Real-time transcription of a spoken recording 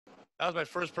That was my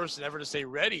first person ever to say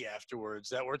ready afterwards.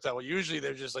 That worked out well. Usually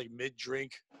they're just like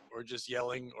mid-drink or just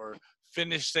yelling or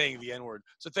finish saying the N-word.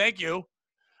 So thank you.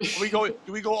 Do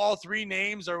we go all three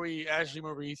names? Are we Ashleigh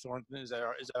Marie Thornton? Is that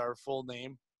our full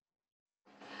name?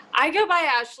 I go by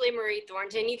Ashleigh Marie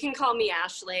Thornton. You can call me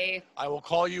Ashleigh. I will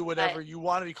call you whatever you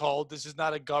want to be called. This is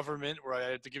not a government where I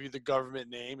have to give you the government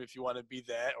name if you want to be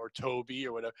that, or Toby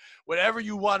or whatever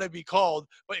you want to be called.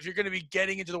 But if you're going to be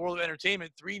getting into the world of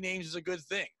entertainment, three names is a good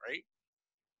thing, right?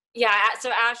 Yeah,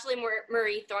 so Ashleigh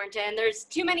Marie Thornton. There's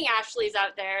too many Ashleys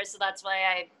out there, so that's why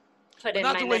I put in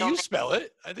my middle name. Not the way you spell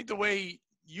it. I think the way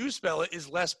you spell it is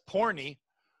less porny.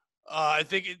 I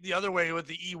think the other way with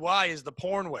the EY is the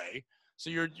porn way. So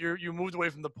you moved away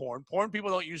from the porn. Porn people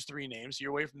don't use three names, so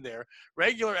you're away from there.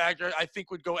 Regular actor, I think,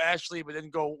 would go Ashleigh, but then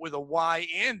go with a Y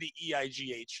and the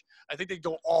EIGH. I think they'd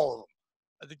go all of them.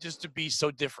 I think just to be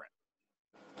so different.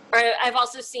 Or I've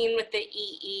also seen with the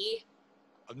EE.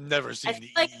 I've never seen the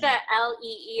EE. I feel like the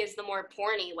LEE is the more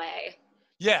porny way.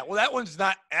 Yeah, well, that one's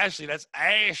not Ashley. That's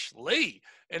Ashleigh.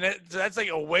 And that's like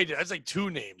a way to – that's like two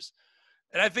names.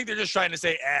 And I think they're just trying to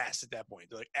say ass at that point.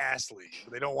 They're like Ashleigh.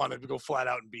 They don't want to go flat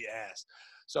out and be ass.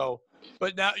 So,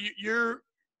 but now you're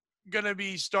going to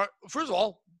be first of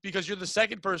all, because you're the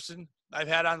second person I've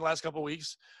had on the last couple of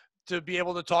weeks to be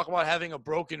able to talk about having a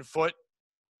broken foot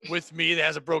with me that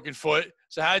has a broken foot.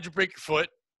 So how did you break your foot?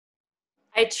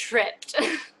 I tripped.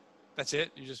 That's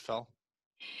it? You just fell?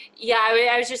 Yeah,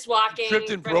 I was just walking. You tripped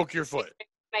and broke your foot.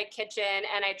 My kitchen,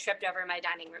 and I tripped over my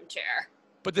dining room chair.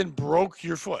 But then broke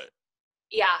your foot?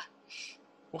 Yeah.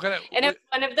 What kind of? And it's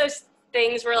one of those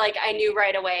things where, like, I knew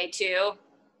right away too. Well,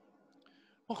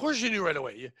 of course you knew right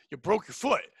away. You broke your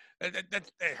foot. That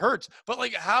hurts. But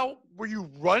like, how were you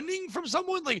running from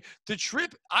someone? Like to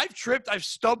trip? I've tripped. I've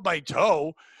stubbed my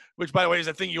toe, which, by the way, is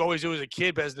the thing you always do as a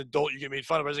kid. But as an adult, you get made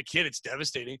fun of. As a kid, it's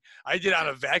devastating. I did it on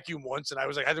a vacuum once, and I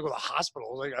had to go to the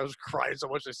hospital. I was crying so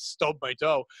much I stubbed my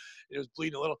toe. It was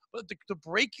bleeding a little. But to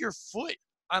break your foot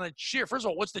on a chair. First of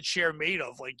all, what's the chair made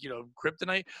of? Like,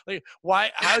 kryptonite? Like,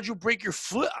 why? How did you break your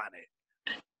foot on it?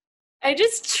 I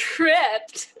just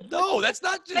tripped. No, that's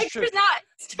not just tripping.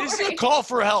 This is a call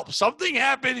for help. Something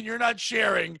happened and you're not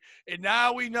sharing. And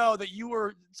now we know that you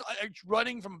were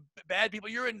running from bad people.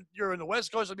 You're in the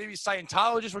West Coast, so maybe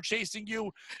Scientologists were chasing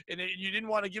you and you didn't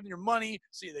want to give them your money.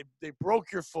 See, they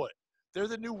broke your foot. They're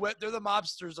the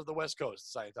mobsters of the West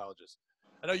Coast, Scientologists.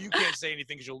 I know you can't say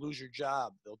anything because you'll lose your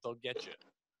job. They'll get you.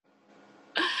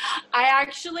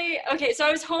 So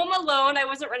I was home alone. I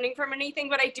wasn't running from anything,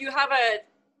 but I do have a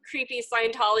creepy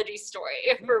Scientology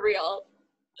story for real.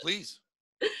 Please.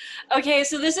 Okay,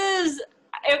 so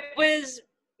it was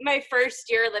my first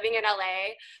year living in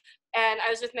LA, and I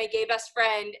was with my gay best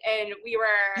friend, and we were.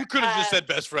 You could have just said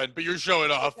best friend, but you're showing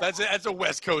off. That's a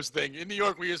West Coast thing. In New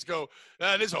York, we just go,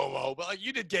 it is homo, but like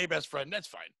you did gay best friend. That's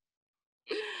fine.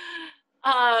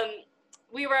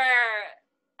 We were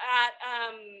at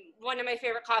one of my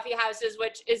favorite coffee houses,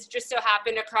 which is just so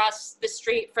happened across the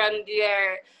street from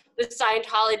the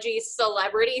Scientology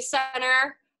Celebrity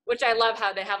Center, which I love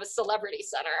how they have a celebrity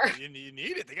center. You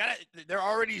need it. They're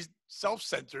already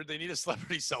self-centered. They need a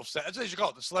celebrity self-center. That's what they should call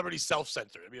it, the celebrity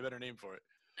self-center. That'd be a better name for it.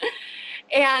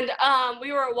 And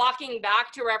we were walking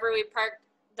back to wherever we parked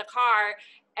the car,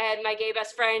 and my gay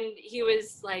best friend, he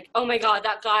was like, oh my God,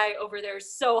 that guy over there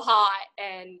is so hot.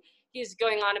 And he's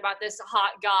going on about this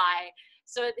hot guy.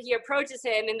 So he approaches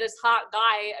him, and this hot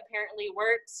guy apparently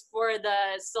works for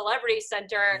the Celebrity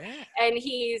Center. Yeah. And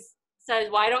he says,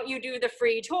 why don't you do the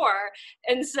free tour?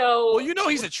 And so... Well,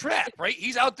 he's a trap, right?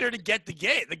 He's out there to get the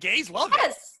gay. The gays love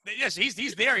it. Yes,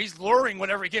 he's there. He's luring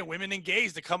whatever he can, women and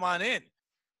gays, to come on in.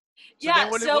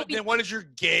 So then what did your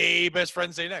gay best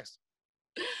friend say next?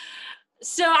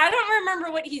 So I don't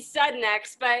remember what he said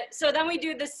next, but so then we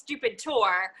do this stupid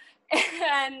tour,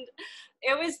 and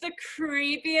it was the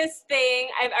creepiest thing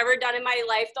I've ever done in my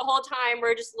life. The whole time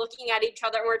we're just looking at each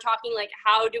other and we're talking like,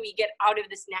 how do we get out of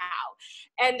this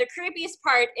now? And the creepiest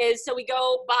part is, so we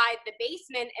go by the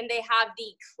basement and they have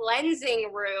the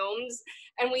cleansing rooms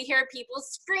and we hear people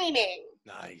screaming.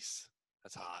 Nice.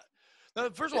 That's hot. Now,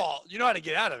 first of all, you know how to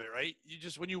get out of it, right? You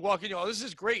just, when you walk in, this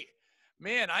is great.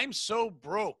 Man, I'm so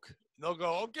broke. And they'll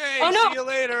go, okay, see you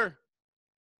later.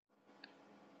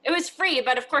 It was free,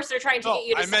 but of course they're trying to get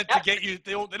you to I meant to get you.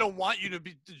 They don't want you to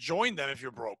join them if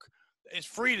you're broke. It's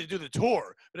free to do the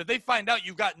tour, but if they find out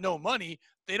you've got no money,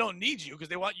 they don't need you because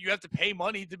you have to pay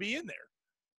money to be in there.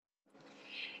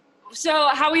 So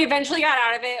how we eventually got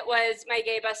out of it was my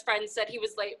gay best friend said he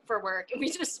was late for work, and we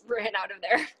just ran out of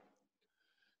there.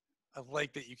 I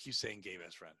like that you keep saying gay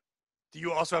best friend. Do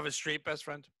you also have a straight best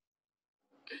friend?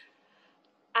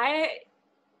 I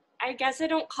I guess I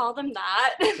don't call them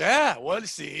that. Yeah, well,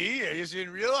 see, I guess you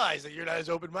didn't realize that you're not as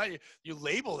open-minded. You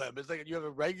label them. It's like you have a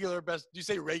regular best. Do you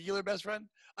say regular best friend?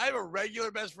 I have a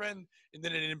regular best friend, and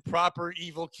then an improper,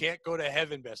 evil, can't go to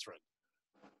heaven best friend.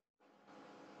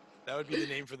 That would be the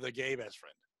name for the gay best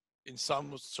friend in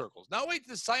some circles. Now, wait,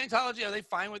 the Scientology, are they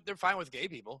fine with? They're fine with gay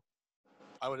people,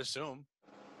 I would assume.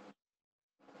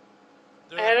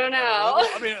 I don't know.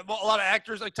 I mean, a lot of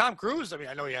actors like Tom Cruise. I mean,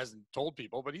 I know he hasn't told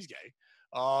people, but he's gay.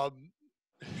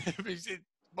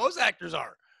 Most actors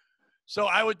are. So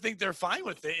I would think they're fine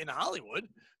with it in Hollywood.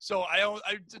 So I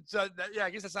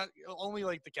guess that's not only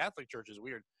like the Catholic Church is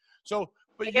weird. So,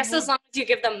 but I guess as long as you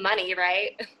give them money, right?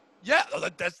 Yeah,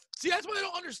 that's why I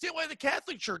don't understand why the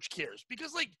Catholic Church cares,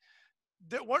 because like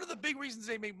one of the big reasons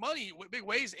they make money, big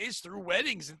ways, is through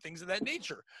weddings and things of that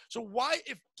nature. So why,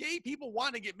 if gay people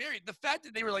want to get married, the fact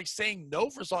that they were like saying no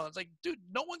for so long, it's like, dude,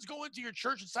 no one's going to your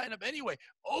church and sign up anyway.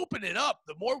 Open it up.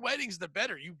 The more weddings, the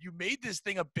better. You made this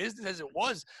thing a business as it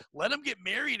was. Let them get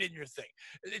married in your thing.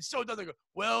 It's so another go,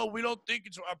 well, we don't think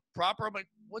it's proper. I'm like,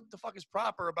 what the fuck is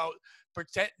proper about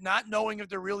not knowing if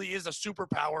there really is a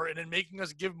superpower and then making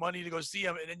us give money to go see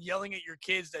him and then yelling at your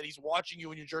kids that he's watching you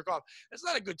when you jerk off? That's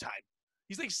not a good time.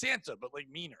 He's like Santa, but like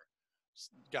meaner.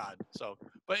 God. So,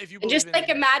 but if you and just like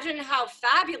imagine how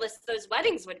fabulous those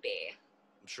weddings would be.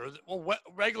 I'm sure that,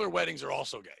 regular weddings are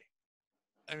also gay.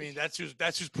 I mean, that's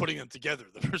who's putting them together.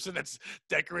 The person that's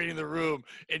decorating the room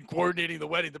and coordinating the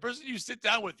wedding. The person you sit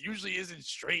down with usually isn't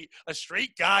straight. A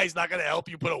straight guy is not going to help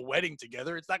you put a wedding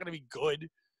together. It's not going to be good.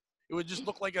 It would just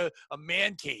look like a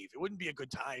man cave. It wouldn't be a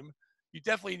good time. You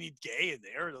definitely need gay in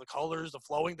there. The colors, the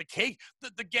flowing, the cake.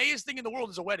 The gayest thing in the world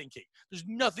is a wedding cake. There's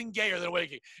nothing gayer than a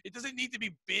wedding cake. It doesn't need to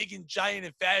be big and giant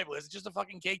and fabulous. It's just a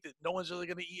fucking cake that no one's really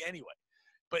going to eat anyway.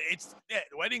 But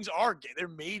weddings are gay. They're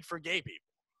made for gay people.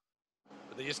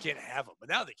 But they just can't have them. But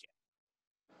now they can.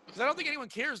 Because I don't think anyone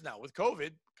cares now with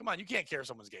COVID. Come on, you can't care if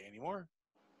someone's gay anymore.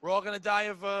 We're all going to die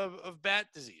of bat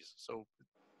disease. So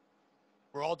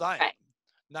we're all dying. Right.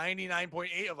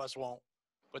 99.8 of us won't.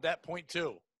 But that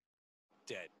 0.2.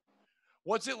 Dead.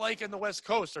 What's it like in the West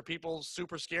Coast? Are people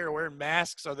super scared of wearing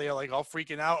masks? Are they like all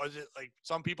freaking out? Is it like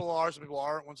some people are, some people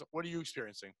aren't? What are you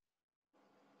experiencing?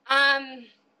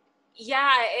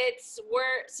 Yeah,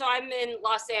 so I'm in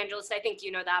Los Angeles. I think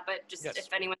you know that, but just if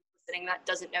anyone's listening that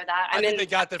doesn't know that, I think they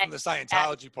got that from the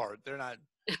Scientology part. They're not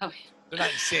in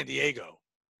San Diego.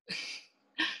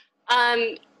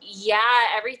 Yeah,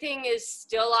 everything is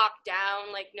still locked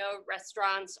down, like no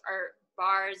restaurants or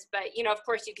bars, but of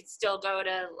course you could still go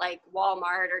to like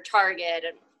Walmart or Target.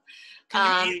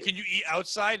 And can you eat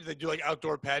outside? Do they do like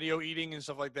outdoor patio eating and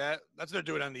stuff like that? That's what they're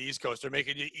doing on the East Coast. They're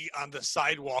making you eat on the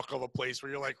sidewalk of a place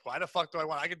where you're like, why the fuck do I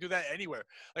want? I can do that anywhere.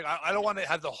 Like I don't want to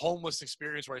have the homeless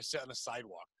experience where I sit on a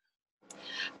sidewalk.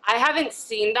 I haven't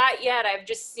seen that yet. I've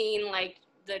just seen like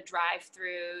the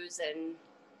drive-throughs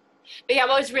but yeah,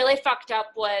 what was really fucked up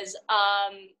was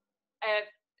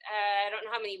I don't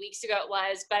know how many weeks ago it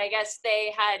was, but I guess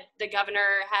the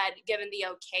governor had given the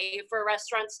okay for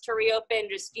restaurants to reopen,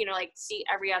 just, like seat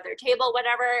every other table,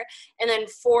 whatever. And then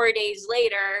 4 days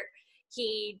later,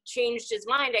 he changed his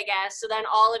mind, I guess. So then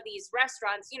all of these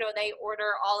restaurants, they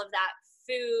order all of that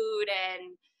food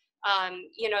and,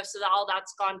 so all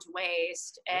that's gone to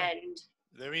waste. And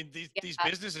I mean, these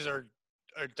businesses are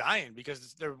dying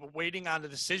because they're waiting on the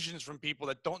decisions from people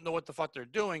that don't know what the fuck they're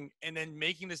doing and then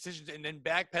making decisions and then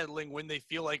backpedaling when they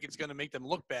feel like it's going to make them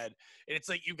look bad. And it's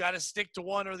like, you got to stick to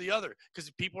one or the other because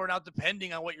people are now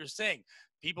depending on what you're saying.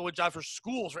 People would job for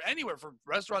schools, for anywhere, for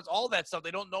restaurants, all that stuff.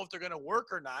 They don't know if they're going to work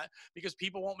or not because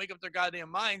people won't make up their goddamn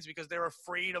minds because they're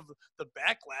afraid of the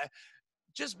backlash.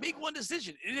 Just make one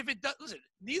decision. And if it does, listen,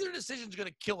 neither decision is going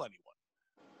to kill anyone.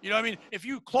 You know what I mean? If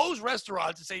you close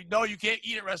restaurants and say, no, you can't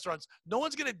eat at restaurants, no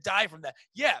one's going to die from that.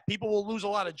 Yeah, people will lose a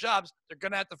lot of jobs. They're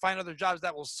going to have to find other jobs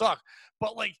that will suck.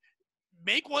 But, like,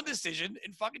 make one decision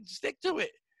and fucking stick to it.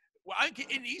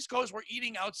 In the East Coast, we're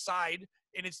eating outside,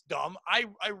 and it's dumb. I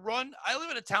live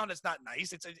in a town that's not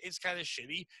nice. It's kind of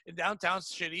shitty. And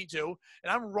downtown's shitty, too.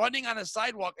 And I'm running on a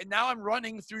sidewalk, and now I'm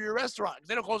running through your restaurant.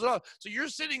 They don't close it off. So you're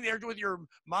sitting there with your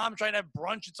mom trying to have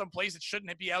brunch at some place that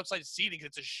shouldn't be outside seating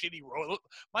because it's a shitty road.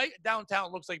 My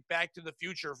downtown looks like Back to the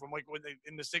Future from like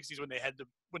in the 60s when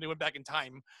they went back in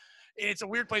time. And it's a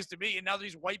weird place to be. And now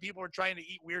these white people are trying to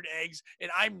eat weird eggs, and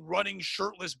I'm running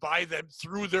shirtless by them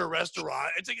through their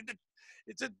restaurant.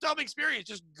 It's a dumb experience.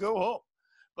 Just go home.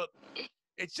 But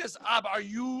it's just, are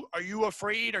you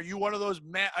afraid? Are you one of those?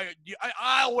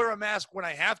 I'll wear a mask when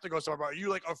I have to go somewhere. Are you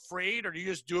like afraid, or do you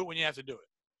just do it when you have to do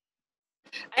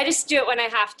it? I just do it when I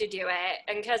have to do it.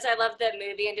 And because I love the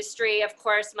movie industry, of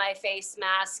course, my face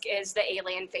mask is the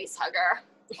alien face hugger.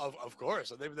 Of course.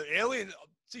 The alien.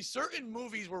 See, certain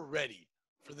movies were ready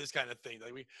for this kind of thing.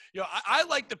 Like I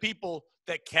like the people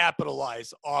that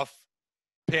capitalize off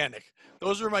panic.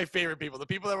 Those were my favorite people. The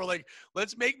people that were like,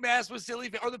 let's make masks with silly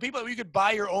face, or the people that you could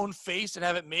buy your own face and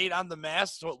have it made on the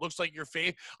mask so it looks like your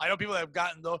face. I know people that have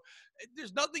gotten though.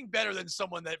 There's nothing better than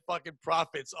someone that fucking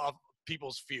profits off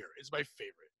people's fear. It's my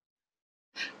favorite.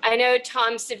 I know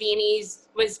Tom Savini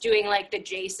was doing like the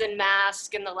Jason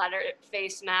mask and the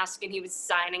Leatherface mask, and he was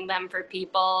signing them for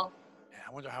people. And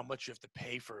I wonder how much you have to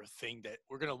pay for a thing that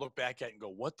we're going to look back at and go,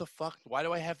 what the fuck? Why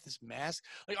do I have this mask?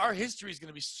 Like, our history is going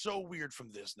to be so weird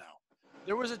from this now.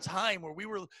 There was a time where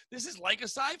this is like a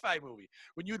sci-fi movie.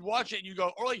 When you'd watch it and you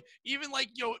go, or like, even like,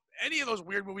 any of those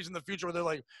weird movies in the future where they're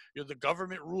like, the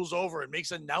government rules over and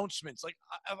makes announcements. Like,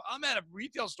 I'm at a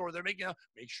retail store, they're making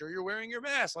make sure you're wearing your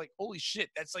mask. Like, holy shit,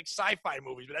 that's like sci-fi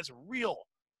movies, but that's real.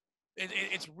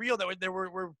 It's real that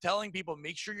we're telling people,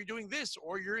 make sure you're doing this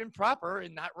or you're improper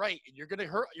and not right. And you're going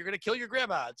to kill your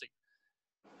grandma. It's like,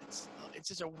 it's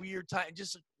just a weird time.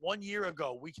 Just 1 year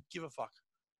ago, we could give a fuck.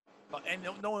 And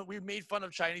no one, we made fun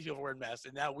of Chinese people wearing masks,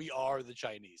 and now we are the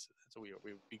Chinese. So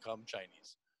we've become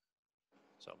Chinese.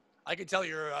 So I can tell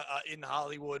you're in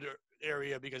Hollywood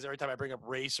area because every time I bring up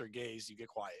race or gays, you get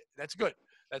quiet. That's good.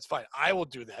 That's fine. I will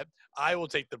do that. I will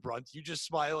take the brunt. You just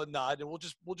smile and nod, and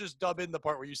we'll just dub in the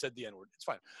part where you said the N-word. It's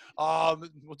fine.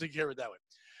 We'll take care of it that way.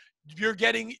 You're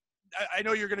getting. I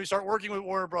know you're going to start working with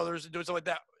Warner Brothers and doing stuff like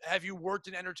that. Have you worked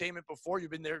in entertainment before?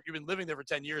 You've been there. You've been living there for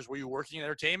 10 years. Were you working in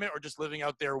entertainment or just living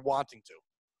out there wanting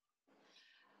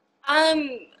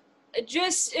to?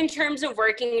 Just in terms of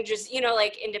working, just,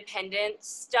 like independent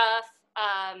stuff.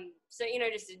 So,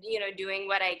 just, doing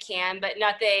what I can, but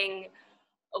nothing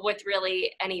with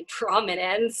really any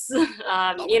prominence.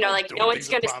 Like no one's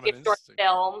going to see a short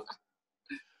film.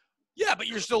 Yeah, but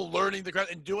you're still learning the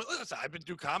craft and doing. Listen, I've been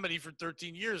doing comedy for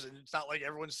 13 years, and it's not like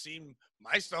everyone's seen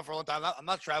my stuff for a long time. I'm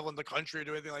not traveling the country or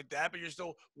doing anything like that, but you're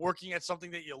still working at something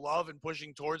that you love and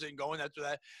pushing towards it and going after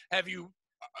that.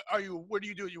 What do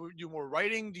you do? You do more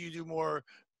writing? Do you do more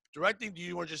directing? Do you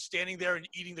do more just standing there and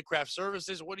eating the craft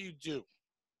services? What do you do?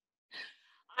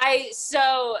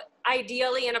 So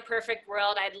ideally, in a perfect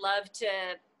world, I'd love to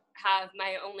have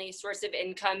my only source of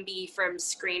income be from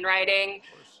screenwriting.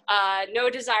 No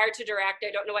desire to direct.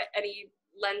 I don't know what any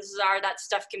lenses are. That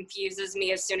stuff confuses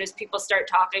me as soon as people start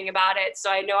talking about it. So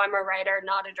I know I'm a writer,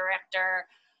 not a director.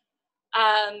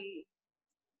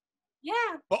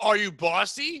 Yeah. But are you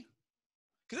bossy?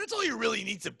 Because that's all you really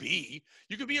need to be.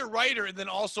 You could be a writer and then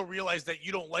also realize that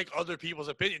you don't like other people's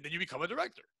opinion. Then you become a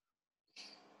director.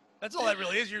 That's all that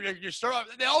really is.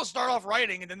 They all start off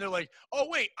writing, and then they're like, oh,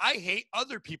 wait, I hate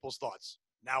other people's thoughts.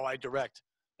 Now I direct.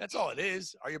 That's all it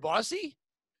is. Are you bossy?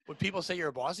 Would people say you're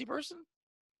a bossy person?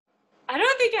 I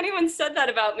don't think anyone said that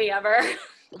about me ever.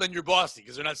 Well, then you're bossy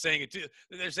because they're not saying it to you.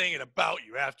 They're saying it about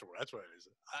you afterward. That's what it is.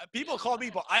 People call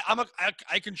me,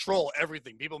 I control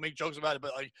everything. People make jokes about it,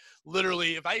 but like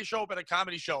literally, if I show up at a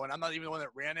comedy show and I'm not even the one that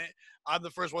ran it, I'm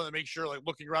the first one to make sure, like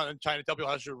looking around and trying to tell people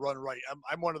how to run right.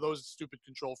 I'm one of those stupid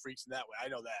control freaks in that way. I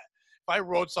know that. If I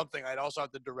wrote something, I'd also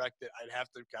have to direct it. I'd have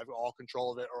to have all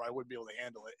control of it, or I wouldn't be able to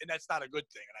handle it. And that's not a good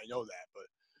thing, and I know that. But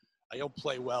I don't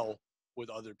play well with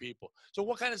other people. So,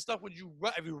 what kind of stuff would you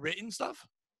write? Have you written stuff?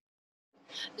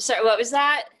 Sorry, what was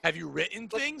that? Have you written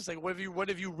things? Like, what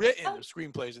have you written?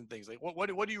 Screenplays and things. Like, what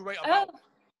do you write about?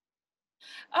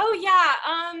 Oh yeah.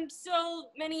 So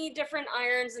many different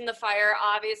irons in the fire,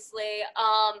 obviously.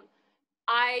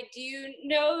 Do you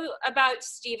know about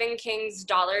Stephen King's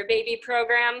Dollar Baby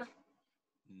program?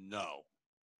 No.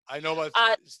 I know about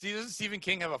doesn't Stephen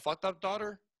King have a fucked up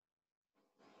daughter?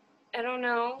 I don't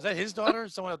know. Is that his daughter?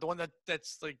 The one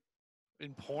that's like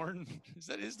in porn? Is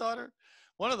that his daughter?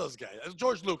 One of those guys.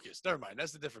 George Lucas. Never mind.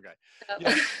 That's a different guy. Oh.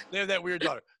 Yeah, they have that weird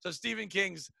daughter. So Stephen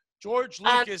King's George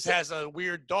Lucas has a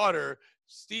weird daughter.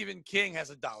 Stephen King has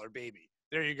a dollar baby.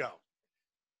 There you go.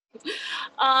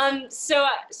 So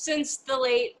since the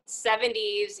late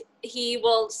 70s, he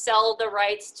will sell the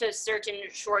rights to certain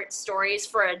short stories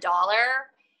for $1.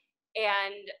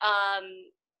 And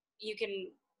you can,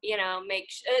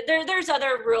 there's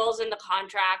other rules in the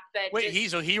contract, but wait,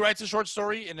 he writes a short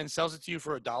story and then sells it to you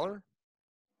for $1?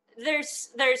 There's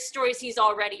stories he's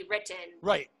already written.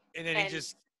 Right. And then he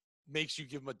just makes you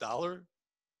give him $1?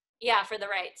 Yeah, for the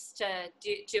rights to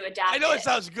adapt. I know it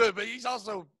sounds good, but he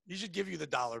should give you the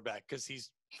 $1 back because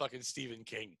he's fucking Stephen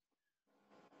King.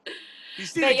 He's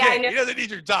Stephen King. He doesn't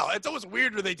need your $1. It's almost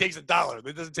weird when they takes $1.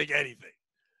 It doesn't take anything.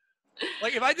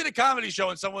 Like if I did a comedy show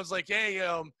and someone's like, hey,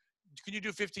 can you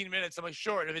do 15 minutes? I'm like,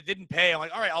 sure. And if it didn't pay, I'm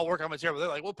like, all right, I'll work on material. They're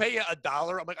like, we'll pay you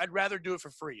 $1. I'm like, I'd rather do it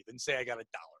for free than say I got $1.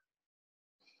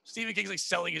 Stephen King's like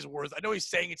selling his worth. I know he's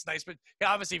saying it's nice, but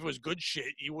obviously if it was good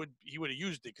shit, he would have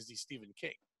used it because he's Stephen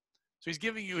King. So he's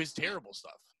giving you his terrible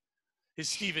stuff, his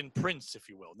Stephen Prince, if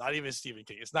you will, not even Stephen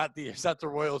King. It's not the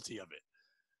royalty of it.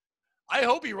 I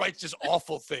hope he writes just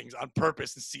awful things on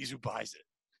purpose and sees who buys it.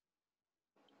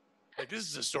 Like, this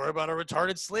is a story about a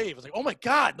retarded slave. It's like, oh my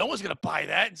God, no one's gonna buy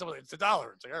that. And someone, it's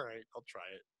 $1. It's like, all right, I'll try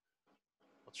it.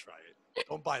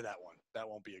 Don't buy that one. That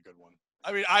won't be a good one.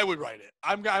 I mean, I would write it.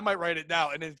 I might write it now,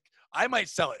 and then I might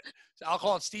sell it. So I'll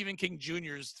call it Stephen King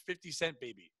Jr.'s 50-cent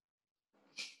baby.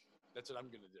 That's what I'm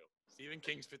gonna do. Stephen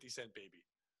King's 50-cent baby.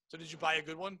 So did you buy a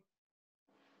good one?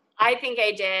 I think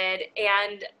I did,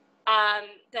 and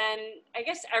then I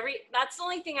guess that's the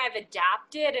only thing I've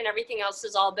adapted, and everything else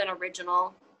has all been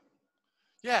original.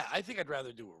 Yeah, I think I'd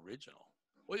rather do original.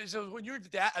 So when you're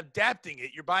adapting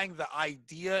it, you're buying the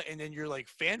idea and then you're like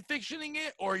fan fictioning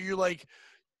it, or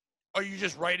are you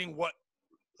just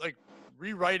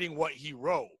rewriting what he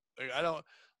wrote? Like,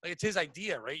 it's his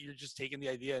idea, right? You're just taking the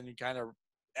idea and you're kind of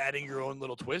adding your own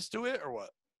little twist to it, or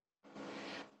what?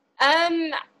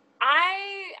 I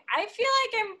feel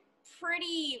like I'm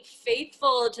pretty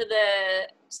faithful to the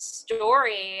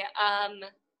story.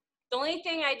 The only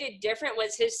thing I did different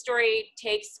was his story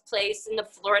takes place in the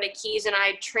Florida Keys, and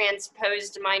I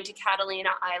transposed mine to Catalina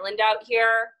Island out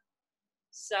here.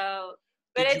 So,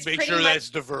 but Did it's you make pretty sure much, that it's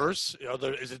diverse?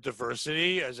 Is it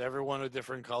diversity? Is everyone a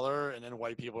different color, and then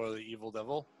white people are the evil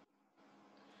devil?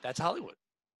 That's Hollywood.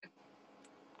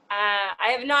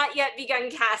 I have not yet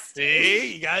begun casting.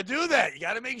 See, you got to do that. You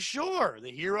got to make sure the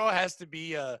hero has to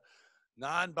be a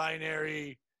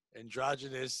non-binary,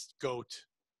 androgynous goat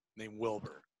named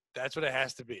Wilbur. That's what it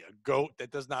has to be. A goat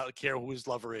that does not care who his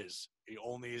lover is. He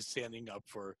only is standing up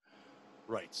for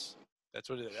rights. That's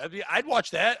what it is. I'd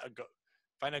watch that.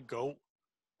 Find a goat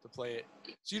to play it.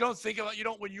 So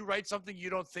when you write something, you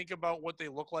don't think about what they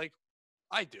look like.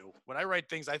 I do. When I write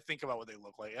things, I think about what they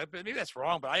look like. Maybe that's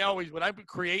wrong, but when I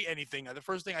create anything, the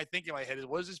first thing I think in my head is,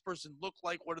 what does this person look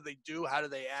like? What do they do? How do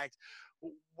they act?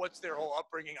 What's their whole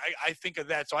upbringing? I think of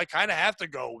that. So I kind of have to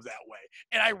go that way.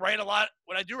 And I write a lot.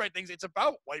 When I do write things, it's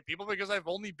about white people because I've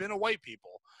only been a white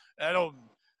people. And I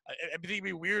think it'd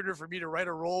be weirder for me to write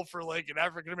a role for like an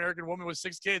African-American woman with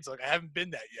 6 kids. Like, I haven't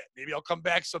been that yet. Maybe I'll come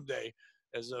back someday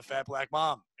as a fat black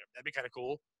mom. That'd be kind of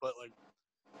cool. But like,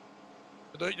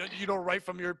 you don't write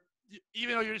from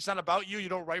even though it's not about you, you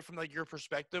don't write from like your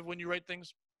perspective when you write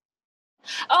things?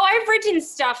 Oh, I've written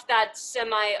stuff that's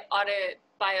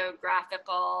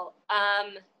semi-autobiographical.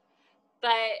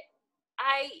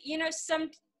 But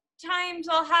sometimes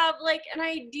I'll have like an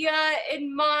idea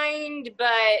in mind,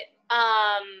 but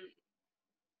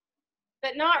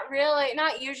not really,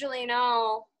 not usually,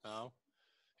 no. No?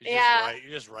 Yeah.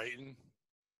 You're just writing?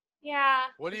 Yeah.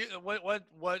 What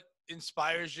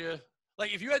inspires you?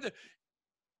 Like, if you had to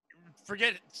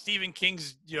forget Stephen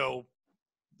King's,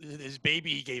 his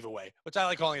baby he gave away, which I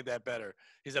like calling it that better,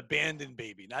 his abandoned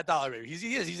baby, not dollar baby.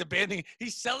 He's abandoning.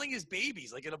 He's selling his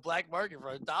babies like in a black market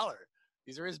for $1.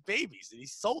 These are his babies, and he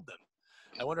sold them.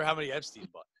 I wonder how many Epstein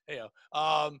bought. Hey,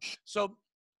 so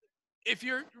if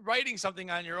you're writing something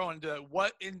on your own,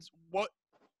 what's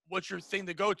your thing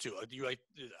to go to? Do you like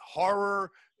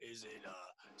horror? Is it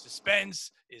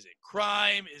suspense? Is it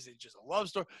crime? Is it just a love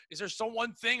story? Is there some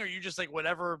one thing, or you just like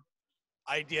whatever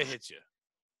idea hits you?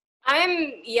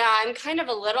 I'm kind of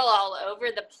a little all over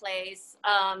the place.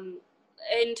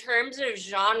 In terms of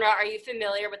genre, are you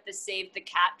familiar with the Save the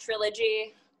Cat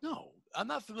trilogy? No, I'm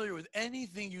not familiar with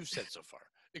anything you've said so far,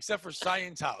 except for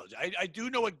Scientology. I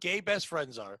do know what gay best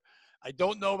friends are. I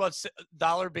don't know about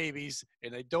dollar babies,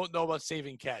 and I don't know about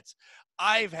saving cats.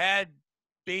 I've had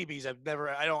babies. I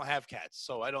don't have cats,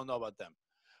 so I don't know about them.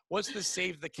 What's the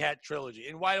Save the Cat trilogy?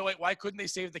 And why couldn't they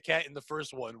save the cat in the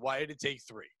first one? Why did it take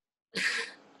 3?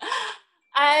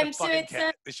 So it's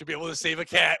they should be able to save a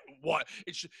cat.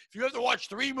 If you have to watch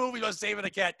 3 movies on saving a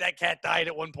cat, that cat died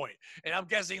at one point. And I'm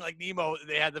guessing, like Nemo,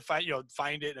 they had to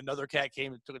find it. Another cat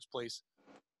came and took its place.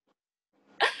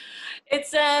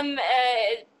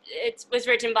 It was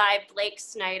written by Blake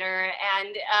Snyder,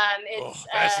 and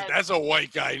that's a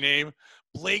white guy name,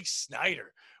 Blake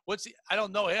Snyder. I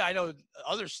don't know. I know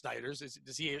other Snyders.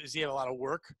 Does he have a lot of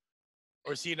work?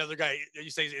 Or is he another guy,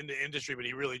 you say he's in the industry, but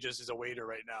he really just is a waiter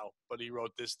right now, but he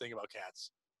wrote this thing about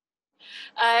cats?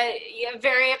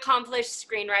 Very accomplished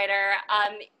screenwriter.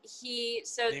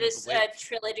 This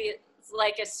trilogy is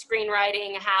like a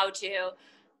screenwriting how-to,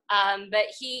 but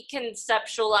he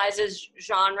conceptualizes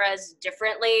genres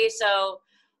differently. So,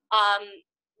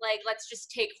 let's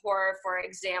just take horror, for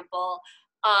example.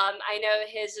 I know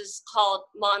his is called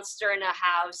Monster in a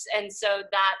House, and so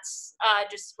that's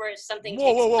just where something takes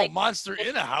Whoa. place. Monster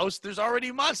in a House? There's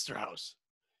already Monster House.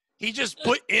 He just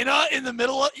put in a in the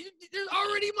middle of, there's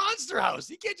already Monster House.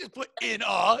 He can't just put in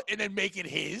a and then make it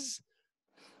his.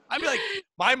 I'd be like,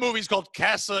 my movie's called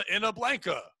Casa in a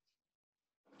Blanca.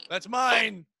 That's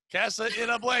mine. Casa in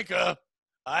a Blanca.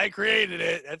 I created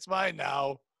it. That's mine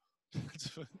now.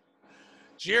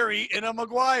 Jerry in a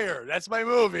Maguire. That's my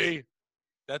movie.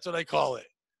 That's what I call it.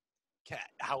 Cat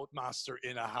out monster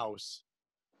in a house.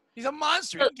 He's a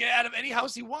monster. He can get out of any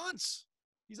house he wants.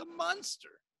 He's a monster.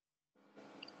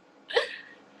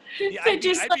 Yeah, I'd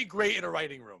be great in a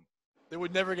writing room. They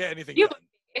would never get anything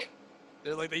done.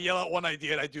 They're like, they yell out one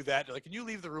idea and I do that. They're like, can you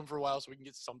leave the room for a while so we can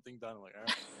get something done? I'm like, all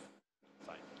right,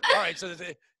 fine. All right, so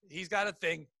he's got a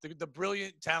thing. The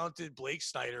brilliant, talented Blake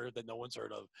Snyder that no one's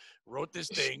heard of wrote this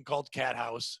thing called Cat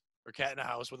House or Cat in a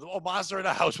House with Monster in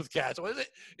a House with Cats. What is it?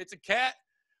 It's a cat,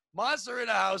 Monster in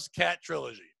a House, cat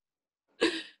trilogy.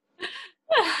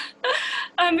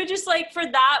 But just like for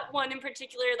that one in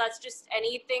particular, that's just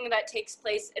anything that takes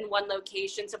place in one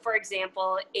location. So for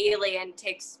example, Alien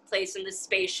takes place in the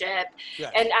spaceship.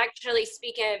 Yes. And actually,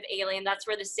 speaking of Alien, that's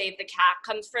where the save the cat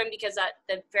comes from, because at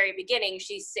the very beginning,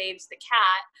 she saves the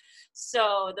cat.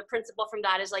 So the principle from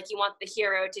that is like, you want the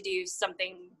hero to do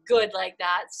something good like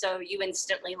that, so you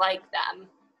instantly like them.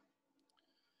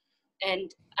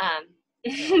 And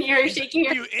you're shaking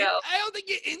your head. I don't think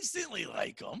you instantly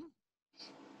like them.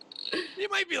 You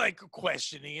might be like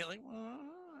questioning it, like,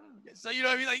 so you know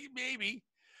what I mean? Like, maybe.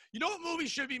 You know what movie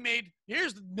should be made?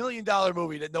 Here's the $1 million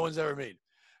movie that no one's ever made.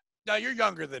 Now, you're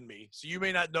younger than me, so you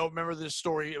may not remember this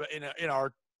story in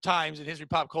our times in history,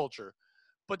 pop culture.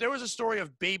 But there was a story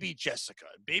of baby Jessica.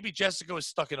 Baby Jessica was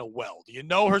stuck in a well. Do you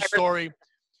know her story?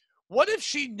 What if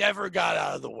she never got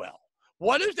out of the well?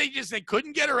 What if they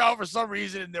couldn't get her out for some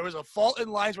reason, and there was a fault in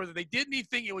lines where they didn't even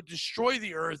think it would destroy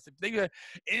the earth, and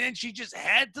then she just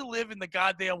had to live in the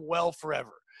goddamn well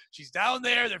forever. She's down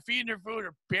there, they're feeding her food,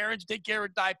 her parents take care of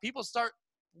her, die. People start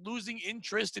losing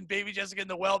interest in baby Jessica in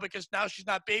the well because now she's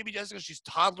not baby Jessica, she's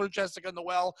toddler Jessica in the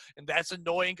well, and that's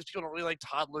annoying because people don't really like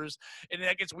toddlers, and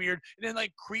that gets weird. And then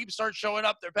like creeps start showing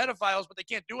up. They're pedophiles, but they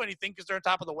can't do anything because they're on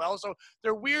top of the well, so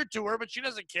they're weird to her, but she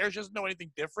doesn't care. She doesn't know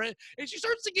anything different, and she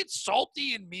starts to get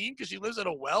salty and mean because she lives in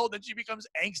a well. Then she becomes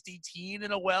angsty teen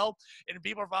in a well, and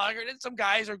people are following her. And then some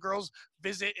guys or girls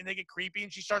visit and they get creepy,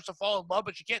 and she starts to fall in love,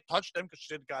 but she can't touch them because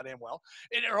she's in goddamn well,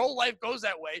 and her whole life goes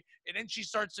that way. And then she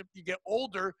starts to get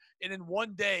older, and then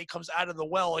one day comes out of the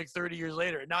well like 30 years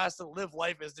later and now has to live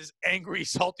life as this angry,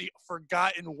 salty,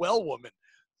 forgotten well woman.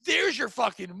 There's your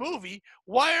fucking movie.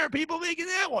 Why aren't people making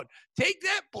that one? Take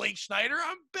that, Blake Snyder.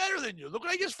 I'm better than you. Look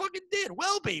what I just fucking did.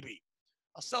 Well, baby.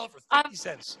 I'll sell it for 50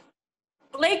 cents.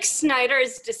 Blake Snyder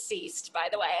is deceased, by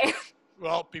the way.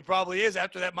 Well, he probably is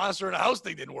after that Monster in a House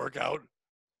thing didn't work out.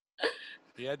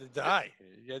 He had to die.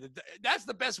 That's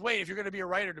the best way if you're going to be a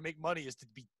writer to make money, is to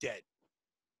be dead.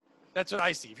 That's what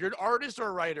I see. If you're an artist or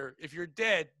a writer, if you're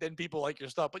dead, then people like your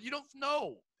stuff. But you don't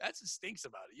know. That's what stinks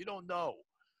about it. You don't know.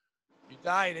 You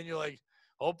die, and then you're like,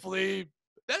 hopefully.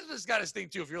 That's just got to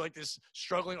stink, too. If you're like this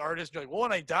struggling artist, you're like, well,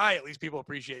 when I die, at least people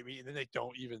appreciate me. And then they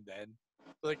don't even then.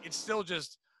 Like, it's still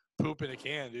just poop in a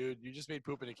can, dude. You just made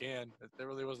poop in a can. That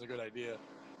really wasn't a good idea.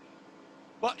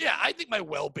 But, yeah, I think my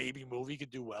Well Baby movie could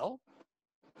do well.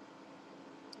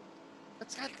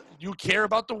 You care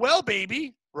about the Well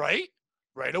Baby, right?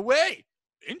 Right away.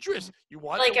 Interest. You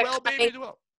want like the well baby to do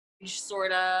well.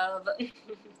 Sort of.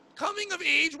 Coming of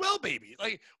age well baby.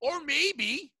 Like, or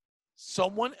maybe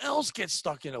someone else gets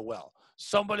stuck in a well.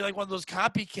 Somebody like one of those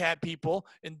copycat people,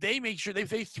 and they make sure they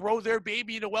throw their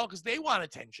baby in a well because they want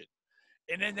attention.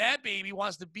 And then that baby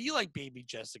wants to be like baby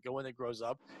Jessica when it grows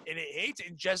up, and it hates it.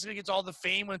 And Jessica gets all the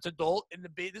fame when it's adult, and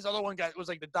this other one was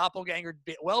like the doppelganger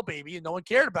well baby, and no one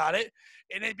cared about it.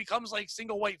 And it becomes like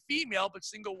single white female, but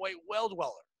single white well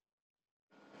dweller.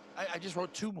 I just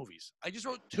wrote 2 movies. I just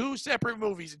wrote 2 separate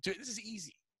movies. This is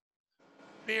easy.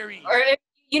 Very easy. Or if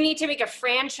you need to make a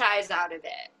franchise out of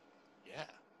it. Yeah.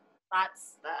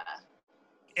 That's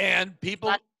the... And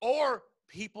people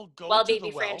go well, to baby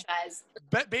the well. Franchise.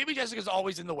 Baby Jessica's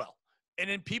always in the well. And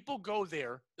then people go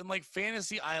there, and like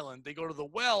Fantasy Island, they go to the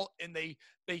well, and they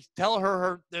tell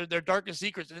her their darkest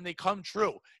secrets, and then they come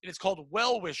true. And it's called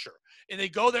Well Wisher. And they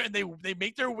go there, and they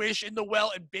make their wish in the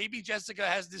well, and baby Jessica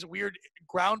has this weird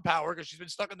ground power because she's been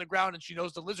stuck in the ground, and she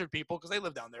knows the lizard people because they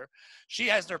live down there. She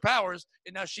has their powers,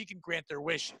 and now she can grant their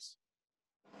wishes.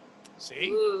 See?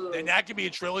 Ooh. Then that could be a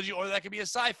trilogy, or that could be a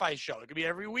sci-fi show. It could be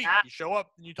every week. You show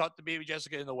up, and you talk to baby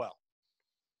Jessica in the well.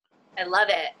 I love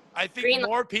it. I think Green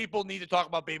more people need to talk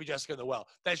about Baby Jessica in the well.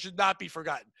 That should not be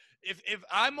forgotten. If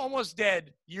I'm almost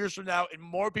dead years from now and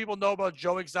more people know about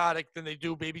Joe Exotic than they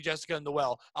do Baby Jessica in the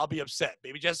well, I'll be upset.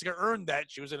 Baby Jessica earned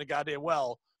that. She was in a goddamn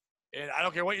well. And I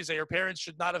don't care what you say. Her parents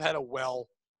should not have had a well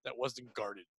that wasn't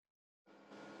guarded.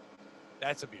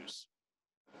 That's abuse.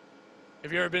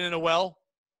 Have you ever been in a well?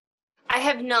 I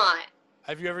have not.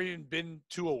 Have you ever even been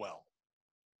to a well?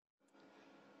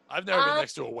 I've never been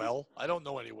next to a well. I don't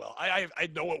know any well. I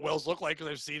know what wells look like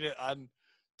because I've seen it on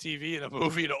TV in a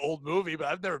movie, in an old movie, but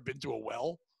I've never been to a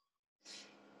well.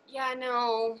 Yeah,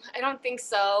 no, I don't think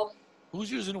so.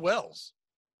 Who's using wells?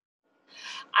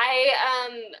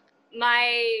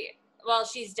 Well,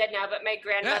 she's dead now, but my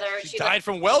grandmother. Yeah, she died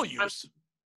from well use.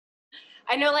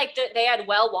 I know, like, they had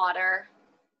well water,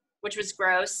 which was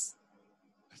gross.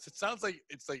 It sounds like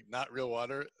it's like not real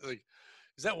water. Like,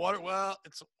 is that water? Well,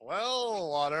 it's well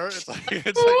water. It's like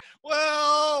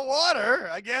well water.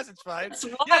 I guess it's fine. It's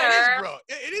water. Yeah, it is gross.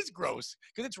 It is gross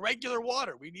because it's regular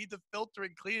water. We need to filter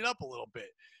and clean it up a little bit.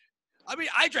 I mean,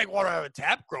 I drank water out of a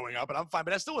tap growing up, and I'm fine,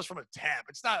 but that still was from a tap.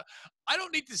 It's not. I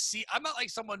don't need to see. I'm not like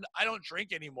someone. I don't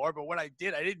drink anymore, but when I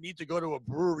did, I didn't need to go to a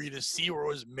brewery to see where it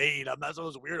was made. I'm not one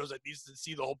of those weirdos that needs to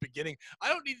see the whole beginning. I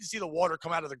don't need to see the water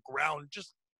come out of the ground.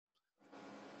 Just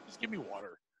give me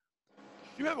water.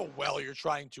 If you have a well, you're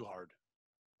trying too hard.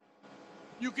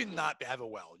 You can not have a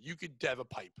well. You could have a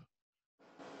pipe.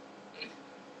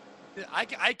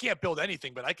 I can't build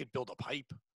anything, but I could build a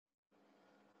pipe.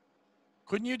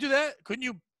 Couldn't you do that? Couldn't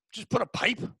you just put a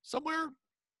pipe somewhere?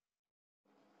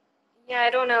 Yeah, I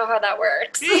don't know how that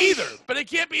works. Me either. But it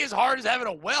can't be as hard as having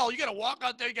a well. You got to walk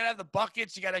out there. You got to have the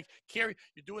buckets. You got to carry.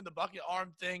 You're doing the bucket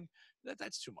arm thing.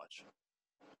 That's too much.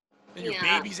 And your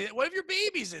baby's in. What if your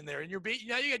baby's in there? And your baby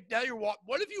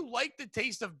what if you like the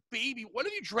taste of baby? What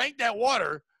if you drank that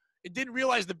water and didn't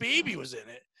realize the baby was in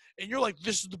it? And you're like,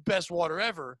 this is the best water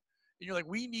ever. And you're like,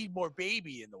 we need more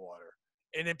baby in the water.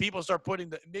 And then people start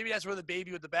putting maybe that's where the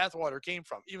baby with the bathwater came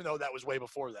from, even though that was way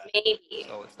before that. Maybe.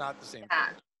 So it's not the same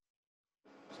thing.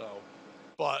 So,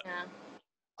 but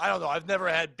I don't know. I've never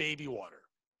had baby water.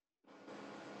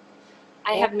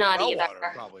 I have not either.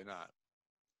 Water, probably not.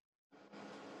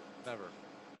 Never.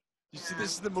 You see,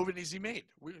 this is the movie that needs to be made.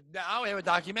 Now we have a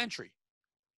documentary.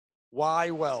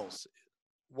 Why wells?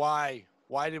 Why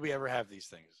did we ever have these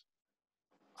things?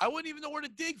 I wouldn't even know where to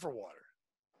dig for water.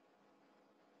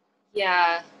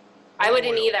 Yeah, I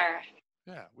wouldn't either.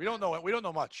 Yeah, we don't know it. We don't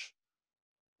know much.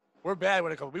 We're bad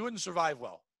when it comes. We wouldn't survive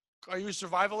well. Are you a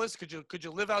survivalist? Could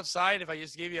you live outside if I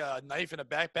just gave you a knife and a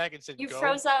backpack and said you go?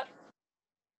 Froze up?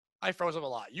 I froze up a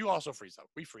lot. You also freeze up.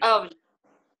 We freeze. Oh, up.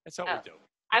 That's what we do.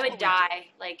 I would die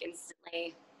like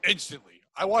instantly. Instantly.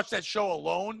 I watched that show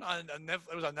Alone on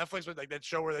Netflix. It was on Netflix, but like that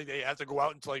show where they have to go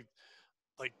out into like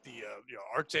the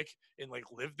Arctic and like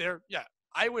live there. Yeah,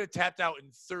 I would have tapped out in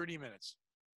 30 minutes.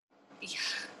 Yeah.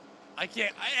 I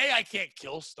can't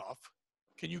kill stuff.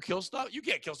 Can you kill stuff? You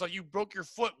can't kill stuff. You broke your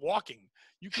foot walking.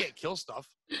 You can't kill stuff.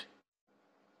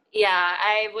 Yeah,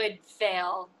 I would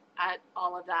fail at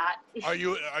all of that. Are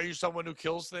you someone who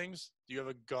kills things? Do you have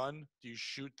a gun? Do you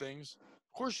shoot things?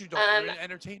 Of course you don't. You're in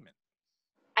entertainment.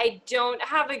 I don't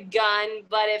have a gun,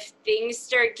 but if things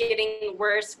start getting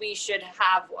worse, we should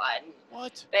have one.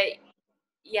 What? But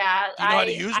yeah, do you know how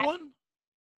to use one?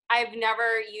 I've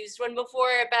never used one before,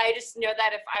 but I just know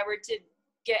that if I were to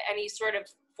get any sort of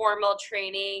formal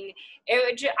training,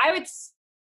 I would stuck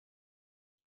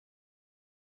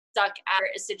at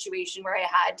a situation where I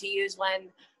had to use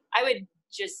one. I would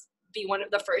just be one of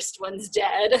the first ones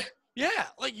dead. Yeah,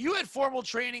 like you had formal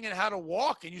training in how to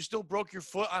walk and you still broke your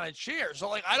foot on a chair. So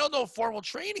like I don't know if formal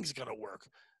training is gonna work.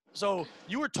 So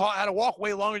you were taught how to walk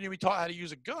way longer than you were taught how to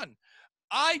use a gun.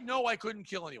 I know I couldn't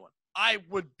kill anyone. I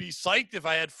would be psyched if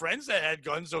I had friends that had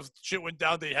guns, so if shit went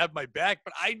down, they'd have my back.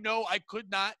 But I know I could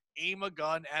not aim a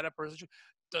gun at a person.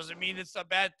 Doesn't mean it's a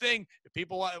bad thing. If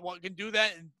people can do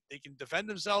that and they can defend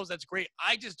themselves, that's great.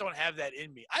 I just don't have that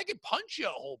in me. I could punch you a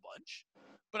whole bunch,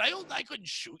 but I couldn't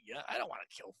shoot you. I don't want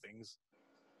to kill things.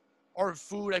 Or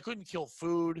food. I couldn't kill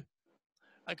food.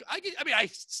 I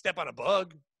step on a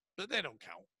bug, but they don't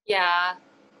count. Yeah.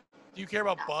 Do you care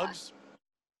about bugs?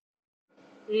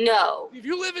 No. If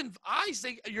you live in, I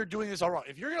think you're doing this all wrong.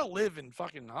 If you're going to live in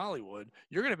fucking Hollywood,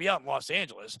 you're going to be out in Los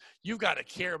Angeles. You've got to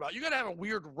care about, you got to have a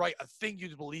weird right, a thing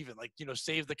you believe in, like,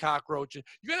 save the cockroach. You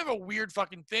got to have a weird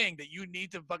fucking thing that you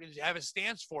need to fucking have a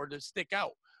stance for to stick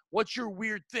out. What's your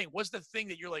weird thing? What's the thing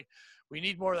that you're like, we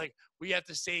need more, like, we have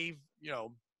to save,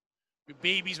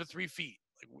 babies with 3 feet.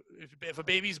 Like, if a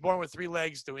baby's born with 3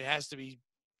 legs, then it has to be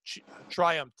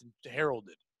triumphed and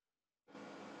heralded.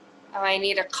 Oh, I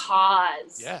need a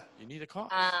cause. Yeah, you need a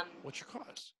cause. What's your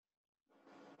cause?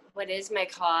 What is my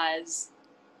cause?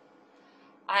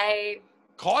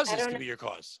 Causes can be your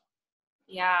cause.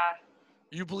 Yeah.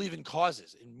 You believe in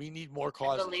causes, and we need more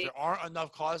causes. There aren't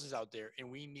enough causes out there, and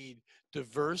we need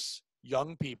diverse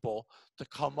young people to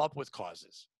come up with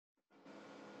causes.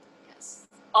 Yes.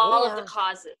 All of the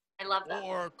causes. I love them.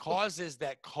 Or causes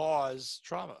that cause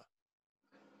trauma.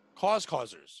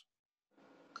 Causers.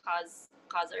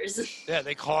 Causers. Yeah,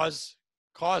 they cause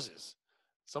causes.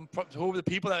 Who are the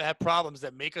people that have problems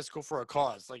that make us go for a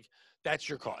cause? Like, that's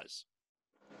your cause.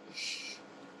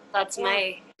 That's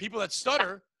people that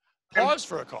stutter, pause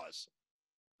for a cause.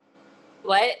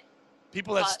 What?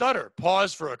 People that stutter,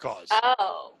 pause for a cause.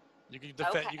 Oh. You can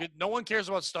defend. Okay. No one cares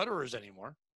about stutterers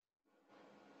anymore.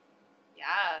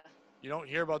 Yeah. You don't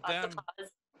hear about them.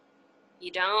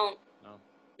 You don't. No.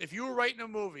 If you were writing a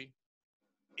movie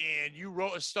and you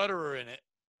wrote a stutterer in it,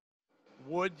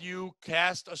 would you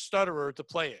cast a stutterer to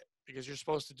play it? Because you're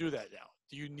supposed to do that now.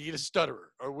 Do you need a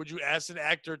stutterer? Or would you ask an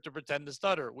actor to pretend to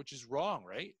stutter, which is wrong,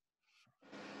 right?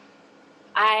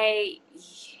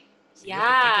 You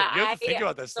have to think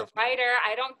about that stuff. As a writer,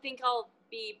 I don't think I'll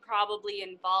be probably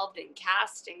involved in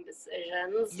casting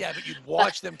decisions. Yeah, but you'd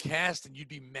watch them cast and you'd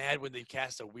be mad when they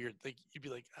cast a weird thing. You'd be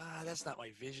like, that's not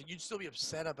my vision. You'd still be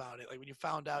upset about it. Like when you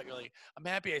found out, you're like, I'm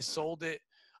happy I sold it.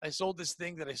 I sold this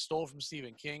thing that I stole from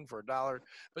Stephen King for $1.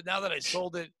 But now that I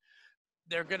sold it,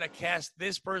 they're going to cast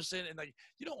this person. And like,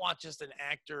 you don't want just an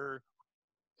actor,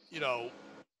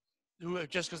 who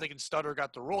just because they can stutter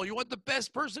got the role. You want the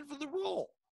best person for the role.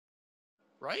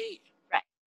 Right? Right.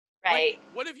 Like,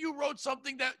 what if you wrote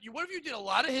something what if you did a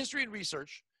lot of history and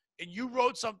research and you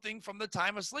wrote something from the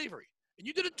time of slavery and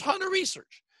you did a ton of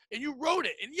research and you wrote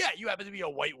it. And yeah, you happen to be a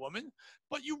white woman,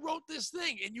 but you wrote this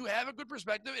thing and you have a good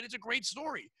perspective and it's a great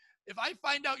story. If I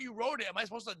find out you wrote it, am I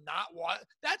supposed to not watch?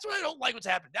 That's what I don't like what's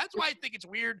happening. That's why I think it's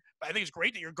weird. But I think it's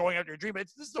great that you're going after your dream. But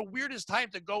this is the weirdest time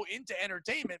to go into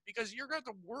entertainment because you're going to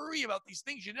have to worry about these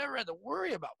things you never had to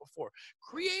worry about before.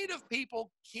 Creative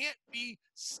people can't be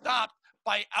stopped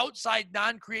by outside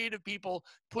non-creative people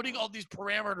putting all these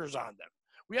parameters on them.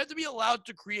 We have to be allowed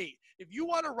to create. If you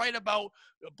want to write about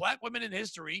Black women in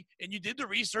history and you did the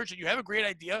research and you have a great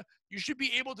idea, you should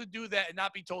be able to do that and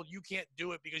not be told you can't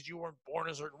do it because you weren't born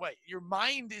a certain way. Your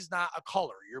mind is not a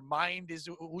color. Your mind is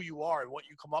who you are and what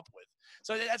you come up with.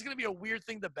 So that's going to be a weird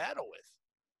thing to battle with.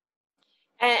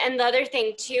 And the other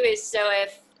thing too is, so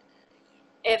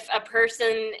if a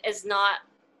person is not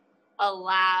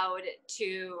allowed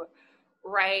to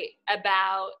write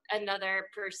about another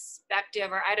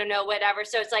perspective or I don't know, whatever.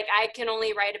 So it's like I can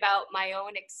only write about my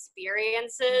own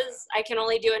experiences. I can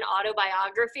only do an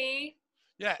autobiography.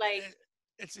 Yeah. Like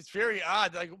it's very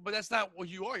odd. Like, but that's not what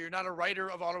you are. You're not a writer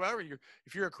of autobiography.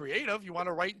 If you're a creative, you want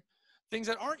to write things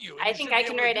that aren't you. I think I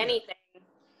can write anything.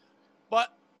 But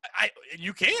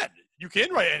you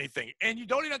can write anything, and you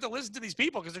don't even have to listen to these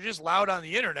people because they're just loud on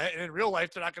the internet, and in real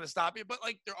life they're not going to stop you. But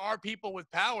like there are people with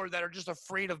power that are just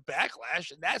afraid of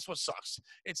backlash, and that's what sucks.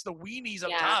 It's the weenies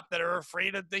up top that are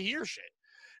afraid to hear shit.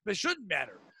 But it shouldn't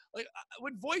matter. Like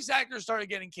when voice actors started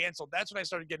getting canceled, that's when I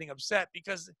started getting upset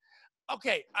because,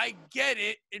 okay, I get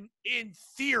it in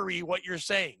theory what you're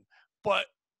saying, but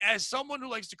as someone who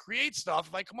likes to create stuff,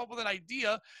 if I come up with an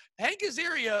idea, Hank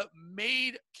Azaria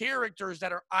made characters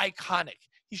that are iconic.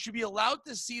 He should be allowed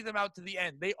to see them out to the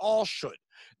end. They all should.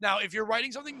 Now, if you're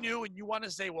writing something new and you want to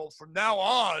say, well, from now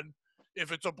on,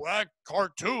 if it's a black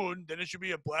cartoon, then it should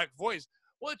be a black voice.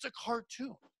 Well, it's a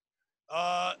cartoon.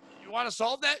 You want to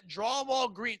solve that? Draw them all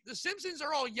green. The Simpsons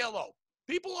are all yellow.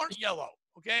 People aren't yellow.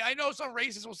 Okay, I know some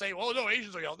racists will say, "Well, no,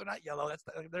 Asians are yellow. They're not yellow.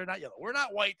 They're not yellow. We're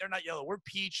not white. They're not yellow. We're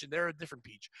peach, and they're a different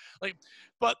peach."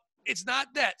 But it's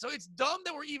not that. So it's dumb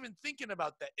that we're even thinking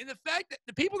about that. And the fact that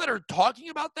the people that are talking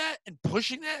about that and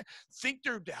pushing that think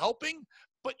they're helping,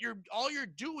 but all you're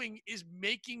doing is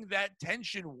making that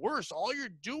tension worse. All you're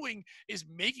doing is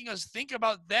making us think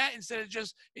about that instead of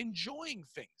just enjoying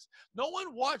things. No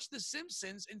one watched The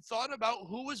Simpsons and thought about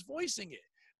who was voicing it.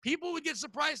 People would get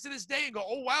surprised to this day and go,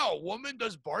 "Oh wow, a woman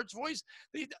does Bart's voice."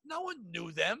 No one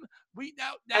knew them.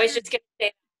 Now I was just gonna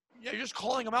say. Yeah, you're just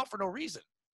calling them out for no reason.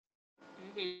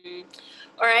 Mm-hmm.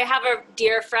 Or I have a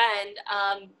dear friend.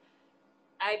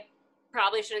 I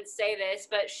probably shouldn't say this,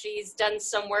 but she's done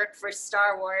some work for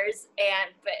Star Wars,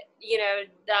 but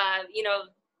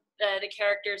the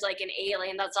characters like an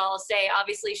alien. That's all I'll say.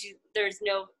 Obviously, there's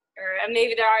no. Or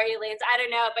maybe there are aliens. I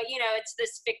don't know, but it's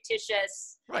this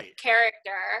fictitious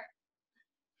character.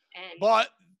 And but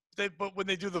when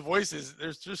they do the voices,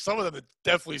 there's just some of them that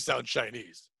definitely sound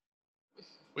Chinese.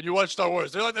 When you watch Star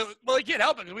Wars, they're like, well, they can't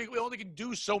help it because we only can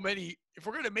do so many. If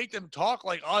we're going to make them talk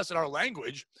like us in our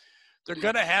language, they're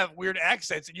going to have weird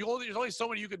accents. And there's only so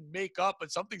many you can make up, and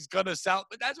something's going to sound.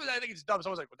 But that's what I think it's dumb.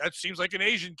 Someone's like, well, that seems like an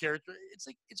Asian character. It's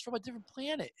like, it's from a different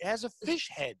planet. It has a fish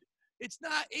head. It's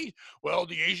not Asian. Well,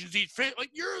 the Asians eat fish.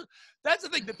 Like, that's the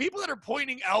thing. The people that are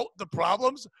pointing out the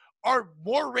problems are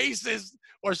more racist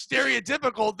or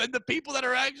stereotypical than the people that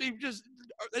are actually just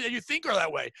that you think are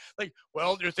that way. Like,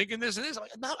 well, you're thinking this and this. I'm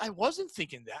like, no, I wasn't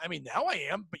thinking that. I mean, now I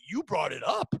am, but you brought it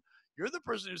up. You're the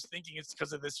person who's thinking it's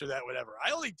because of this or that, whatever.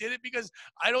 I only did it because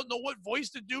I don't know what voice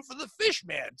to do for the fish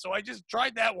man. So I just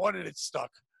tried that one and it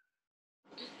stuck.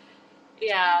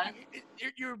 Yeah.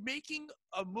 You're making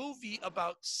a movie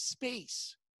about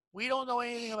space. We don't know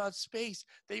anything about space.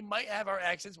 They might have our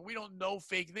accents, but we don't know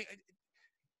fake things.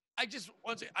 I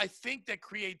think that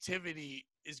creativity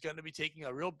is going to be taking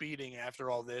a real beating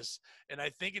after all this. And I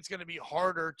think it's going to be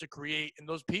harder to create. And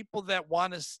those people that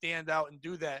want to stand out and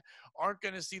do that aren't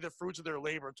going to see the fruits of their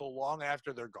labor until long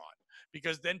after they're gone.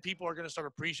 Because then people are going to start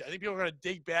appreciating. I think people are going to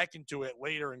dig back into it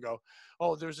later and go,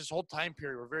 oh, there's this whole time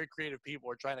period where very creative people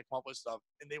are trying to come up with stuff.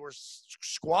 And they were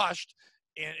squashed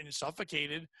and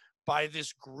suffocated by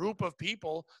this group of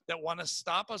people that want to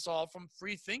stop us all from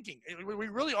free thinking. We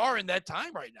really are in that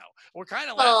time right now. We're kind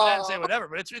of laughing at it and say whatever,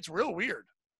 but it's real weird.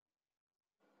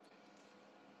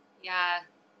 Yeah.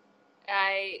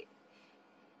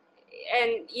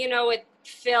 And you know, with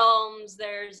films,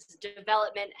 there's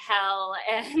development hell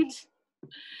and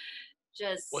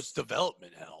just. What's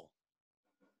development hell?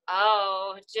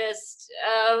 The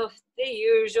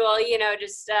usual, you know,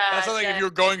 just. That's not like if you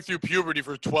were going through puberty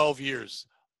for 12 years.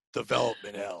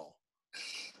 Development hell.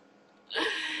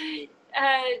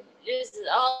 Just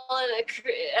all of the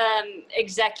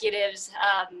executives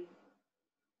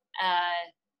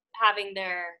having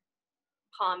their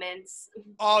comments.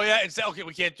 Oh yeah, it's okay.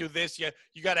 We can't do this yet.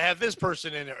 You got to have this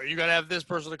person in it, or you got to have this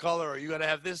person of color, or you got to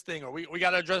have this thing, or we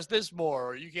got to address this more,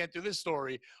 or you can't do this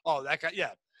story. Oh, that guy,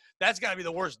 yeah, that's got to be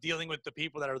the worst. Dealing with the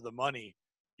people that are the money.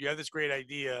 You have this great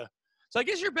idea, so I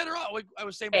guess you're better off. Like I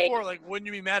was saying before, like wouldn't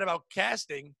you be mad about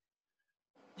casting?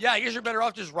 Yeah, I guess you're better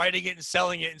off just writing it and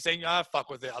selling it and saying, fuck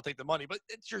with it, I'll take the money. But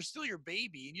it's still your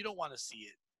baby, and you don't want to see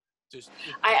it.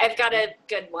 I've got a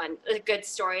good one, a good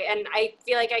story. And I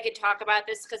feel like I could talk about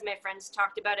this because my friends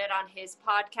talked about it on his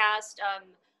podcast.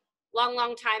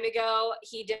 Long time ago,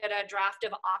 he did a draft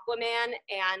of Aquaman,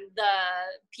 and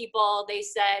the people, they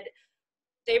said,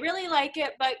 they really like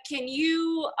it, but can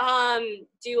you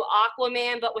do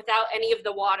Aquaman but without any of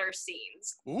the water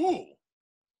scenes? Ooh.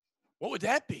 What would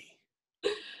that be?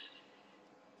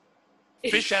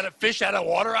 Fish out of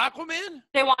water Aquaman?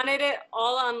 They wanted it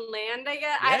all on land, I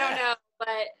guess. Yeah. I don't know,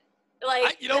 but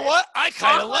like you know what? I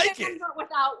kind of like it. But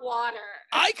without water.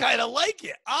 I kind of like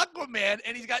it. Aquaman,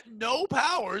 and he's got no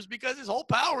powers because his whole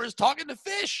power is talking to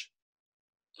fish.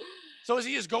 So is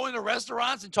he just going to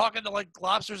restaurants and talking to like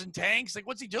lobsters and tanks? Like,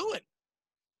 what's he doing?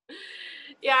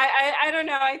 Yeah, I don't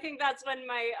know. I think that's when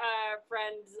my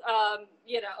friends,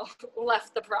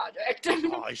 left the project.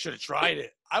 Oh, I should have tried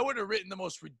it. I would have written the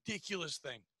most ridiculous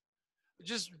thing.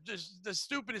 Just the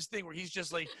stupidest thing where he's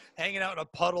just like hanging out in a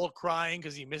puddle crying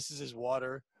because he misses his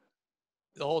water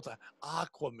the whole time.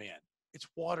 Aquaman. It's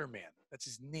Waterman. That's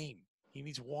his name. He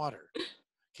needs water.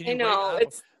 I know.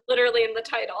 It's literally in the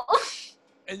title.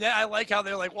 And then I like how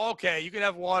they're like, well, okay, you can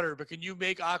have water, but can you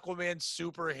make Aquaman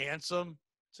super handsome?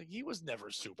 It's like he was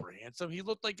never super handsome. He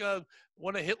looked like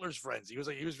one of Hitler's friends. He was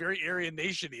very Aryan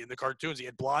Nation-y in the cartoons. He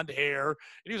had blonde hair, and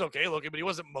he was okay looking, but he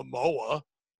wasn't Momoa.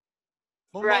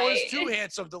 Momoa is too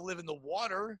handsome to live in the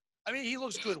water. I mean, he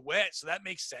looks good wet, so that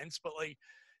makes sense. But like,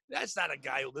 that's not a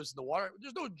guy who lives in the water.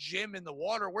 There's no gym in the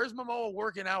water. Where's Momoa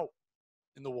working out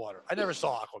in the water? I never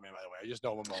saw Aquaman, by the way. I just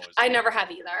know Momoa is. I never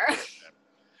have either.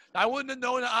 I wouldn't have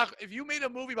known if you made a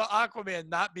movie about Aquaman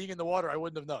not being in the water. I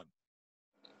wouldn't have known.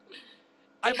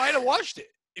 I might have watched it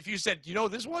if you said, you know,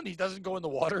 this one he doesn't go in the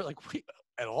water like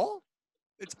at all.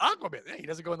 It's Aquaman. Yeah, he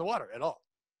doesn't go in the water at all.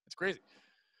 It's crazy.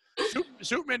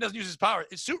 Superman doesn't use his power.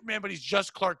 It's Superman, but he's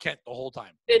just Clark Kent the whole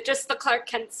time. It's just the Clark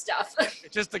Kent stuff.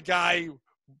 It's just the guy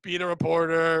being a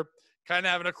reporter, kind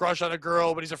of having a crush on a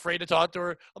girl, but he's afraid to talk to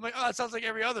her. I'm like, oh, that sounds like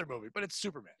every other movie, but it's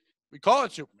Superman. We call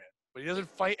it Superman. But he doesn't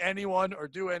fight anyone or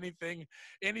do anything.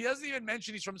 And he doesn't even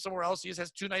mention he's from somewhere else. He just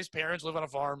has two nice parents, live on a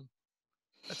farm.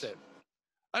 That's it.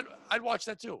 I'd watch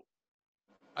that too.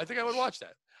 I think I would watch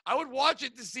that. I would watch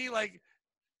it to see, like,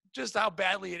 just how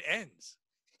badly it ends.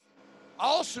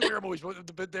 All superhero movies,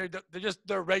 but they're just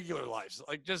their regular lives.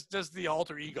 Like, just the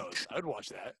alter egos. I would watch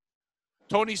that.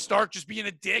 Tony Stark just being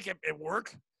a dick at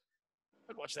work.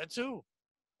 I'd watch that too.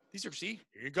 Here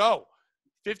you go.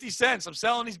 50 cents. I'm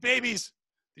selling these babies.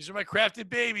 These are my crafted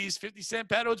babies. 50-cent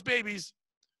Pat Oates babies.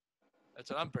 That's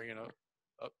what I'm bringing up.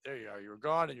 Oh, there you are. You were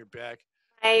gone and you're back.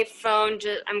 My phone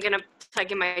just, I'm going to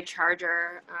plug in my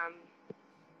charger.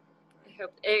 I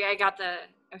hope I got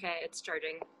okay, it's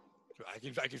charging. I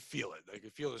can feel it. I can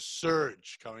feel the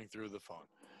surge coming through the phone.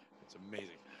 It's amazing.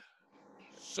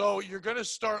 So you're going to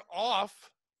start off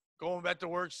going back to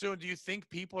work soon. Do you think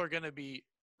people are going to be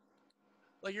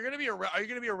like, are you going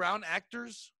to be around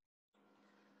actors?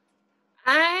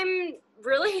 I'm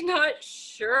really not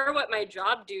sure what my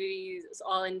job duties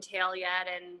all entail yet.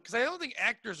 And because I don't think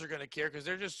actors are going to care because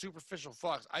they're just superficial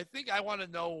fucks. I think I want to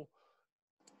know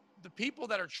the people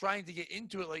that are trying to get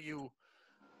into it like you.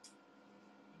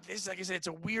 This, like I said, it's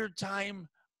a weird time.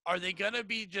 Are they going to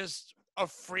be just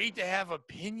afraid to have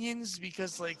opinions?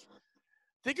 Because, like,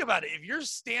 think about it. If your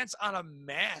stance on a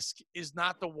mask is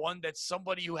not the one that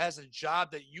somebody who has a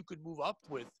job that you could move up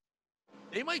with,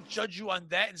 they might judge you on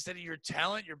that instead of your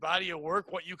talent, your body of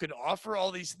work, what you can offer,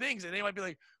 all these things. And they might be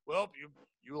like, well,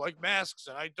 you like masks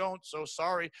and I don't, so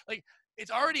sorry. Like,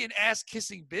 it's already an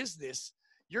ass-kissing business.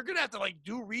 You're going to have to, like,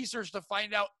 do research to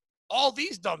find out all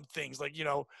these dumb things, like, you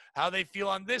know, how they feel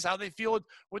on this, how they feel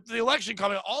with the election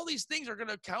coming. All these things are going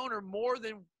to counter more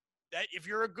than that if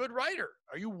you're a good writer.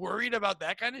 Are you worried about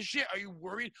that kind of shit? Are you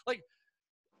worried? Like,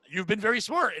 you've been very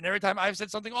smart, and every time I've said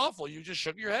something awful, you just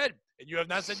shook your head, and you have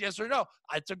not said yes or no.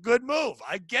 It's a good move.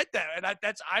 I get that, and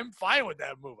I'm fine with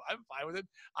that move. I'm fine with it.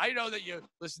 I know that you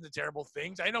listen to terrible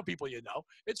things. I know people you know.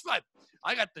 It's fine.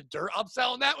 I got the dirt. I'm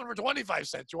selling that one for 25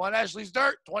 cents. You want Ashleigh's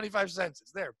dirt? 25 cents.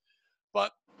 It's there.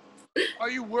 But are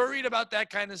you worried about that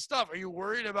kind of stuff? Are you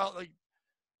worried about, like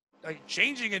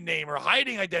changing a name or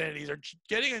hiding identities or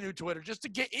getting a new Twitter just to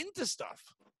get into stuff?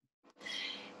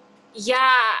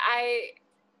 Yeah,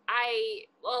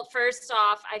 well, first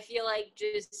off, I feel like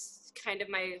just kind of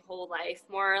my whole life,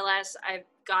 more or less, I've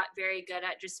got very good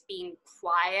at just being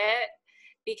quiet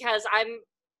because I'm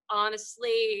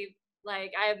honestly,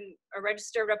 like, I'm a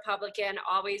registered Republican,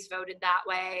 always voted that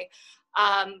way.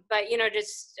 But, you know,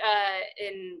 just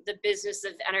in the business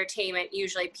of entertainment,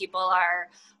 usually people are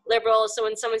liberal. So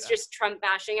when someone's just Trump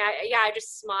bashing, I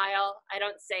just smile. I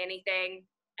don't say anything.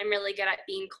 I'm really good at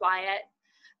being quiet.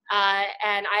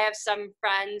 And I have some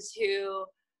friends who.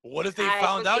 What if they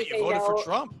found out you voted for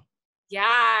Trump?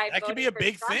 Yeah, that could be a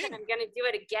big thing. And I'm gonna do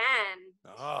it again.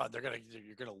 Oh,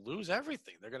 you're gonna lose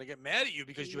everything. They're gonna get mad at you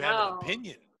because you have an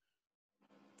opinion.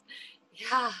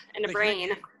 Yeah, and a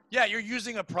brain. You're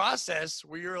using a process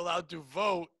where you're allowed to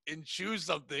vote and choose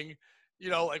something, you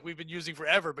know, like we've been using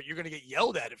forever, but you're gonna get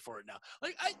yelled at it for it now.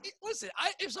 Like,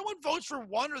 if someone votes for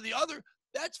one or the other,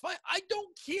 that's fine. I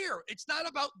don't care. It's not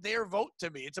about their vote to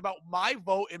me. It's about my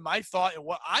vote and my thought and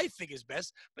what I think is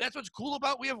best. But that's what's cool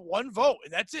about we have one vote,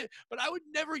 and that's it. But I would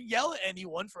never yell at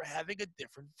anyone for having a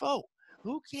different vote.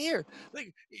 Who cares?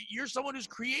 Like, you're someone who's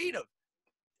creative.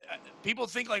 People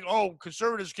think like, oh,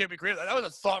 conservatives can't be creative. That was a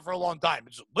thought for a long time.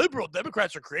 It's liberal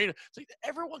Democrats are creative. It's like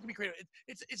everyone can be creative.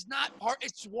 It's not part.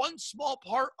 It's one small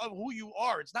part of who you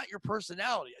are. It's not your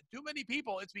personality. Too many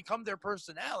people, it's become their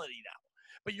personality now.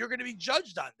 But you're going to be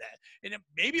judged on that. And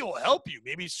maybe it will help you.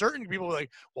 Maybe certain people are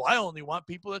like, well, I only want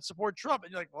people that support Trump.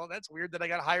 And you're like, well, that's weird that I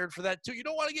got hired for that too. You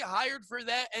don't want to get hired for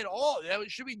that at all.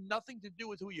 That should be nothing to do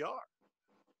with who you are.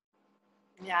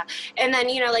 Yeah. And then,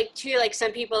 you know, like too, like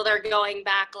some people, they're going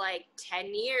back like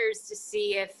 10 years to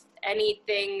see if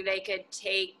anything they could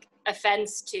take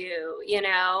offense to, you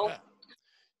know? Yeah.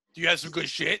 Do you have some good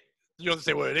shit? You don't have to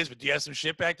say what it is, but do you have some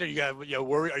shit back there? You got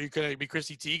worry? Are you going to be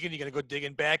Chrissy Teigen? You going to go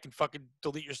digging back and fucking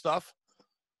delete your stuff?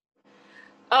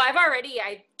 Oh,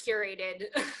 I curated.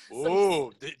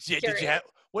 Oh, did you have?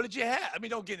 What did you have? I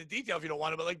mean, don't get into detail if you don't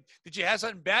want to, but like, did you have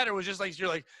something bad, or was it just like you're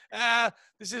like,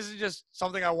 this isn't just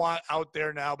something I want out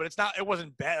there now? But it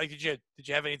wasn't bad. Like, did you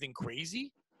have anything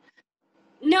crazy?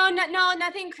 No,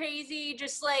 nothing crazy.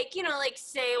 Just like, you know, like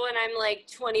say when I'm like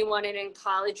 21 and in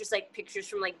college, just like pictures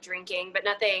from like drinking, but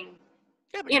nothing.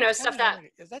 Yeah, but you know, stuff that.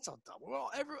 That's all dumb. Well,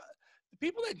 the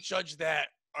people that judge that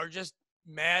are just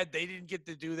mad they didn't get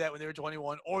to do that when they were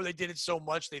 21, or they did it so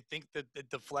much they think that it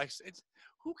deflects.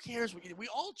 Who cares? We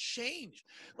all change.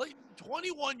 Like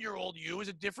 21-year-old you is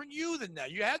a different you than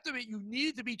that. You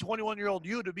needed to be 21-year-old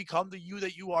you to become the you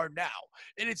that you are now.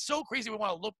 And it's so crazy. We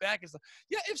want to look back and say,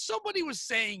 yeah, if somebody was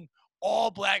saying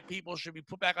all black people should be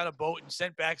put back on a boat and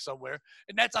sent back somewhere,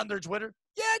 and that's on their Twitter,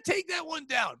 yeah, take that one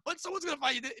down. But someone's going to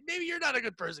find you. Maybe you're not a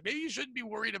good person. Maybe you shouldn't be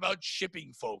worried about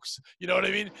shipping folks. You know what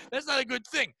I mean? That's not a good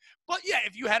thing. But yeah,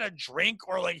 if you had a drink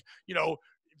or like, you know,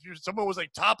 if someone was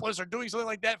like topless or doing something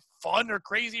like that, fun or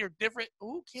crazy or different,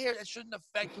 who cares? That shouldn't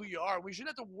affect who you are. We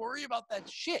shouldn't have to worry about that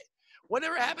shit.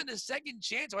 whatever happened to second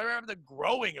chance? Whatever happened to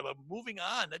growing, about moving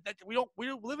on? We don't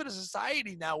live in a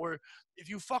society now where if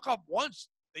you fuck up once,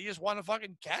 they just want to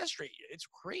fucking castrate you. It's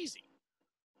crazy.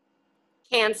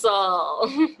 Cancel.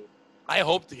 I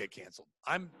hope to get canceled.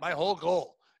 My whole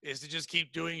goal is to just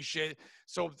keep doing shit.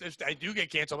 So if I do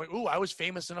get canceled, I'm like, ooh, I was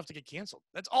famous enough to get canceled.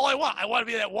 That's all I want. I want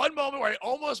to be that one moment where I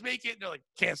almost make it, and they're like,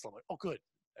 cancel. I'm like, oh, good.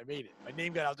 I made it. My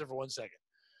name got out there for 1 second.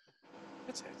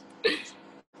 That's it.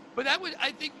 But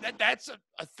I think that's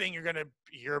a thing you're going to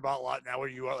hear about a lot now, where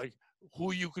you are like,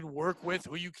 who you can work with,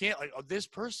 who you can't. Like, oh, this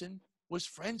person was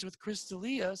friends with Chris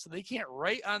D'Elia, so they can't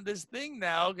write on this thing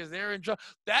now because they're in trouble.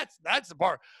 That's the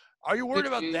part. Are you worried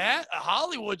about that?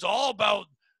 Hollywood's all about,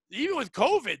 even with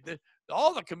COVID,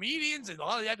 all the comedians and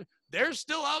all that, they're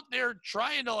still out there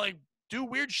trying to like do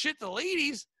weird shit to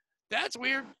ladies. That's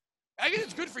weird. I guess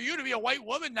it's good for you to be a white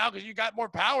woman now because you got more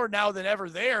power now than ever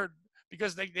there,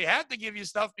 because they have to give you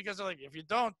stuff because they're like, if you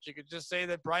don't, you could just say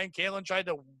that Brian Callen tried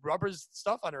to rub his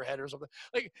stuff on her head or something.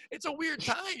 Like, it's a weird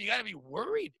time. You got to be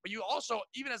worried. But you also,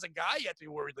 even as a guy, you have to be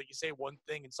worried. Like, you say one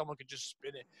thing and someone could just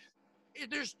spin it.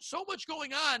 There's so much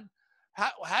going on.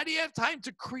 How do you have time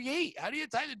to create? How do you have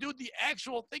time to do the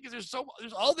actual thing? Because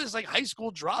there's all this like high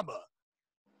school drama.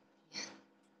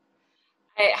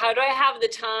 How do I have the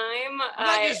time?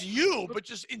 Not just you, but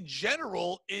just in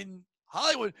general in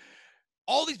Hollywood.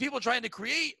 All these people trying to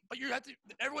create, but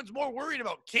everyone's more worried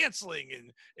about canceling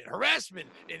and harassment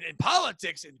and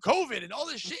politics and COVID and all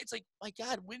this shit. It's like, my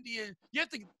God, when do you have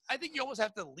to, I think you almost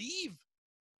have to leave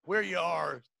where you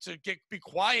are to be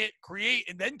quiet, create,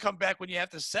 and then come back when you have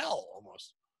to sell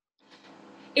almost.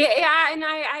 Yeah, and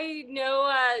I know,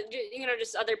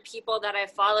 just other people that I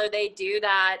follow, they do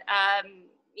that,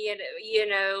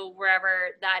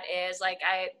 wherever that is. Like,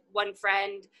 one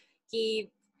friend,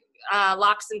 he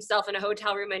locks himself in a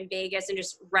hotel room in Vegas and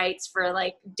just writes for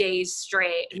like days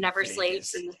straight, never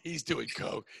sleeps. And he's doing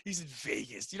coke. He's in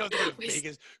Vegas. You don't have to go to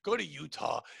Vegas. Go to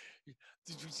Utah.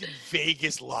 He's in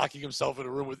Vegas, locking himself in a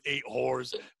room with 8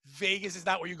 whores. Vegas is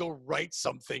not where you go write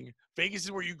something. Vegas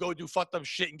is where you go do fucked up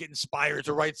shit and get inspired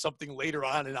to write something later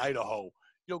on in Idaho. You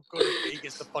don't go to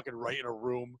Vegas to fucking write in a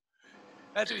room.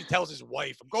 That's what he tells his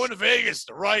wife. I'm going to Vegas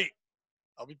to write.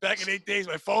 I'll be back in 8 days.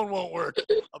 My phone won't work.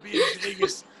 I'll be in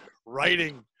Vegas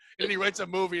writing. And then he writes a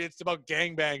movie. It's about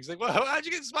gangbangs. Like, well, how'd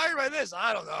you get inspired by this?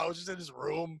 I don't know. I was just in this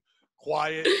room,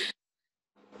 quiet.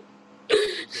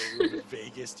 Go to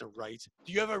Vegas to write.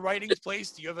 Do you have a writing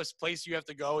place? Do you have a place you have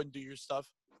to go and do your stuff?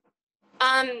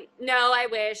 No, I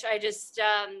wish. I just,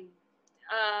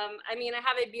 I mean, I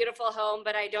have a beautiful home,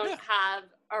 but I don't have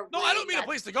a. No, I don't mean a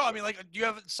place to go. I mean, like, do you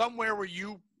have somewhere where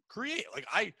you create? Like,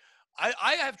 I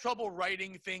have trouble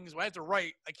writing things. When I have to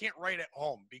write, I can't write at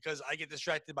home because I get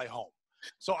distracted by home.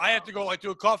 So I have to go like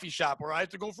to a coffee shop, or I have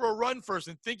to go for a run first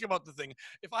and think about the thing.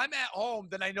 If I'm at home,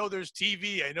 then I know there's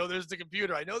TV. I know there's the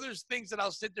computer. I know there's things that I'll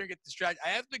sit there and get distracted. I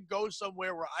have to go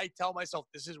somewhere where I tell myself,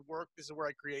 this is work. This is where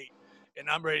I create,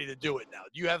 and I'm ready to do it now.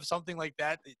 Do you have something like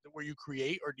that where you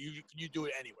create, or can you do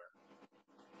it anywhere?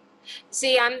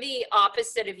 See, I'm the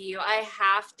opposite of you. I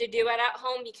have to do it at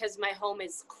home because my home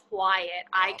is quiet.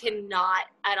 I cannot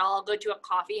at all go to a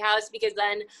coffee house because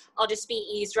then I'll just be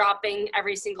eavesdropping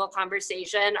every single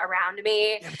conversation around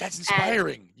me. Yeah, but that's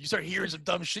inspiring. You start hearing some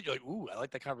dumb shit. You're like, ooh, I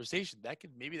like that conversation.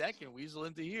 Maybe that can weasel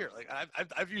into here. Like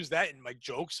I've used that in my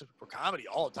jokes for comedy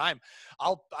all the time.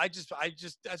 That's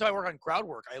how I work on crowd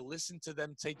work. I listen to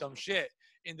them say dumb shit,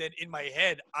 and then in my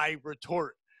head I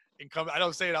retort. I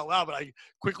don't say it out loud, but I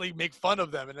quickly make fun of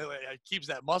them, and it keeps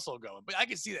that muscle going. But I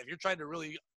can see that if you're trying to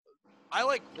really, I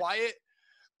like quiet,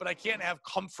 but I can't have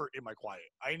comfort in my quiet.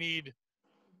 I need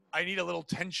a little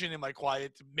tension in my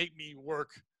quiet to make me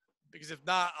work, because if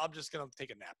not, I'm just gonna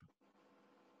take a nap.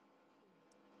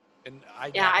 And I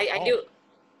do.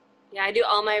 Yeah, I do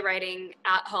all my writing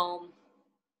at home.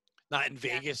 Not in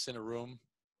Vegas in a room.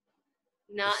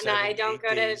 No, I don't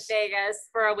go to Vegas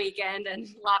for a weekend and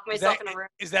lock myself in a room.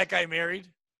 Is that guy married?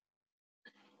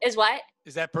 Is what?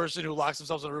 Is that person who locks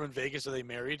themselves in a room in Vegas, are they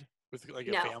married with like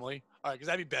a family? All right, because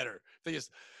that'd be better.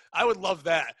 I would love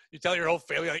that. You tell your whole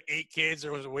family, like 8 kids,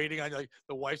 or was waiting on you, like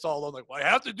the wife's all alone, like, well, I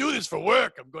have to do this for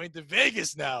work. I'm going to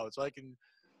Vegas now, so I can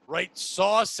write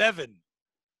Saw 7.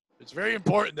 It's very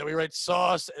important that we write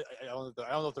Saw. I don't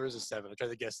know if there is a 7. I try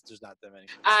to guess there's not that many.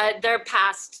 They're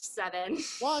past 7.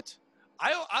 What?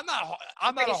 I'm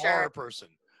not a horror person.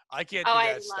 I can't do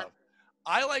that stuff.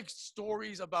 I like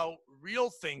stories about real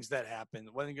things that happen.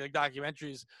 When like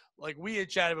documentaries, like we had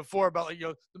chatted before about, like,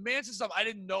 the Manson stuff I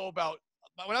didn't know about.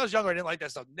 When I was younger, I didn't like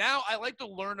that stuff. Now I like to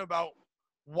learn about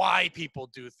why people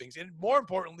do things, and more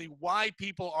importantly, why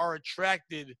people are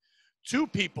attracted two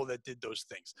people that did those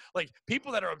things. Like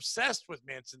people that are obsessed with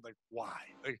Manson, like why?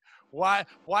 Like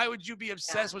why would you be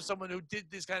obsessed with someone who did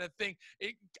this kind of thing?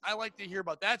 I like to hear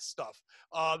about that stuff.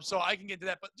 So I can get to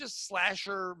that, but just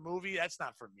slasher movie, that's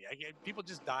not for me. People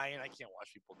just dying. I can't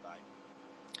watch people die.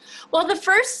 Well, the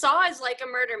first Saw is like a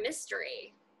murder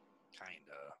mystery.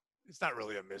 Kinda. It's not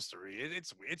really a mystery.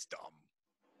 It's dumb.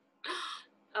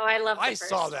 Oh, I love the I first.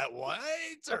 saw that one.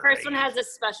 The first one has a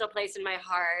special place in my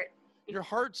heart. Your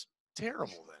heart's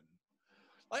terrible then.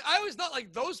 Like I always thought,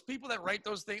 like those people that write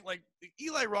those things, like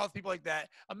Eli Roth, people like that.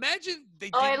 Imagine they.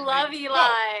 Oh, I love Eli.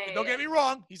 No, don't get me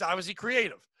wrong. He's obviously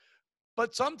creative,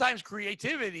 but sometimes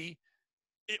creativity,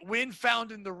 when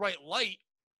found in the right light,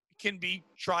 can be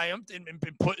triumphed and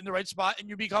put in the right spot, and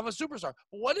you become a superstar.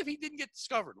 But what if he didn't get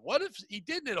discovered? What if he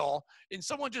did it all, and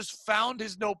someone just found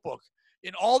his notebook,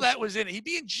 and all that was in it? He'd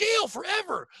be in jail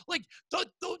forever. Like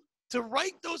to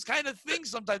write those kind of things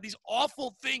sometimes, these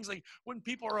awful things, like when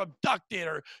people are abducted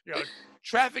or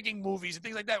trafficking movies and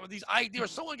things like that, with these ideas,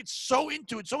 someone gets so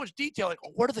into it, so much detail, like,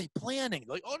 oh, what are they planning?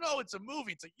 Like, oh no, it's a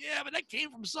movie. It's like, yeah, but that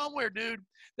came from somewhere, dude.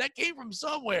 That came from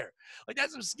somewhere. Like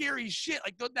that's some scary shit.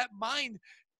 Like that mind,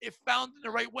 if found in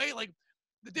the right way, like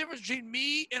the difference between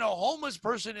me and a homeless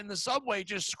person in the subway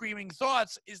just screaming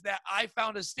thoughts is that I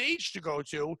found a stage to go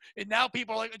to, and now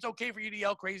people are like, it's okay for you to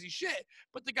yell crazy shit.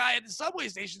 But the guy at the subway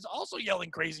station is also yelling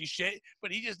crazy shit,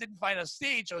 but he just didn't find a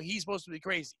stage, so he's supposed to be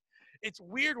crazy. It's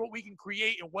weird what we can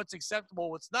create and what's acceptable,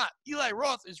 what's not. Eli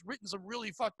Roth has written some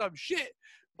really fucked up shit,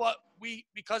 but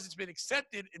because it's been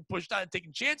accepted and pushed on and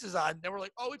taken chances on, then we're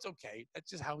like, oh, it's okay. That's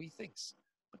just how he thinks.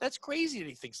 But that's crazy that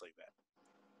he thinks like that.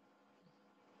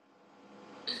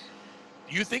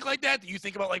 Do you think like that? Do you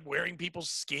think about like wearing people's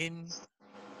skin?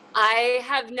 I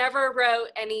have never wrote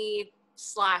any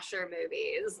slasher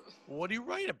movies. What do you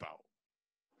write about?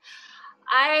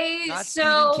 Not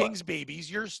Stephen King's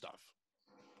babies, your stuff.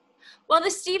 Well,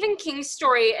 the Stephen King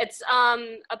story, it's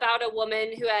about a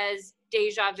woman who has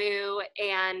deja vu,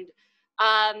 and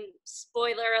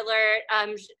spoiler alert,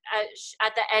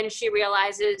 at the end she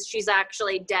realizes she's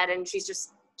actually dead, and she's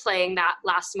just playing that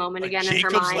last moment again in her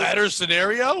mind. Jacob's Ladder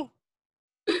scenario?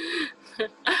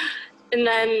 And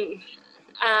then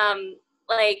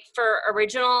like for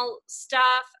original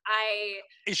stuff,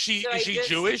 is she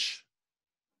Jewish?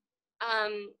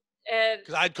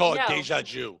 Because I'd call it Deja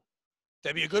Jew.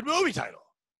 That'd be a good movie title.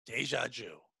 Deja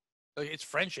Jew. Like, it's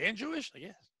French and Jewish? Like,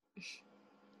 yes.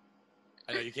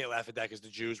 I know you can't laugh at that because the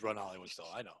Jews run Hollywood still.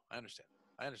 I know. I understand.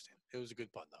 It was a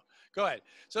good pun, though. Go ahead.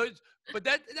 So, but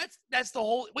that's the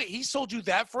whole. Wait, he sold you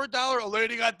that for $1? A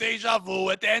lady got deja vu.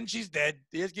 At the end, she's dead.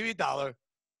 Just give me $1.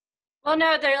 Well,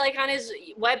 no, they're like on his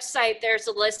website, there's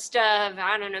a list of,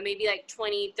 I don't know, maybe like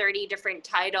 20, 30 different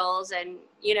titles. And,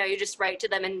 you just write to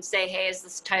them and say, hey, is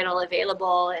this title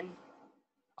available? And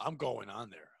I'm going on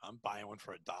there. I'm buying one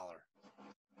for $1.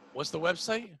 What's the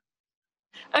website?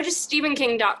 Oh, just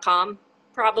StephenKing.com,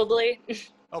 probably.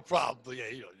 Oh, probably.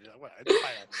 Yeah,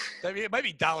 it might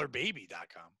be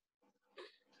dollarbaby.com.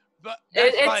 But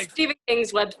it's Stephen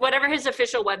King's whatever his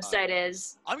official website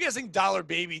is. I'm guessing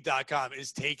dollarbaby.com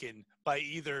is taken by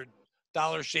either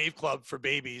Dollar Shave Club for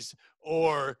babies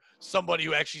or somebody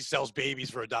who actually sells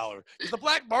babies for $1. Because the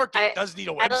black market does need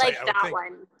a website. I like that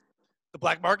one. The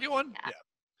black market one? Yeah.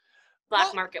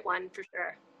 Black market one for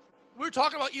sure. We were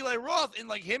talking about Eli Roth and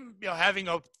like him, having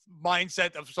a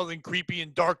mindset of something creepy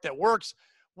and dark that works.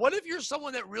 What if you're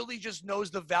someone that really just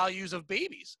knows the values of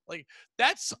babies? Like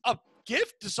that's a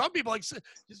gift to some people. Like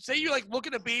say you like look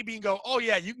at a baby and go, oh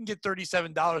yeah, you can get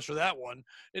 $37 for that one.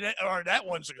 Or that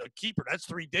one's a keeper. That's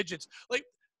 3 digits. Like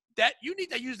that, you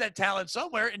need to use that talent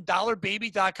somewhere, and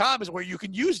dollarbaby.com is where you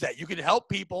can use that. You can help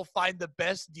people find the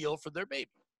best deal for their baby.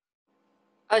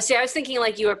 Oh, see, I was thinking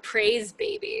like you appraise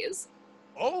babies.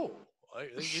 Oh,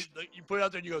 you put it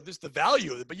out there and you go, this is the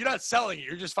value of it, but you're not selling it.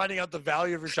 You're just finding out the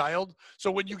value of your child.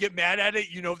 So when you get mad at it,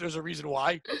 if there's a reason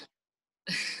why.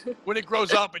 When it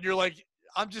grows up and you're like,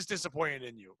 I'm just disappointed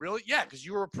in you. Really? Yeah, because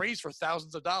you were appraised for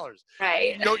thousands of dollars.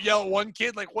 Right. You don't yell at one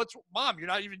kid like, what's Mom? You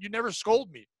never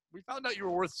scold me. We found out you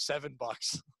were worth $7.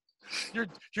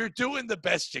 You're doing the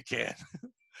best you can.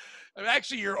 I mean,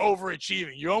 actually, you're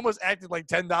overachieving. You almost acted like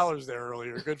 $10 there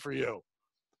earlier. Good for you.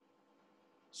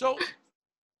 So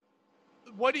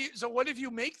what if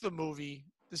you make the movie,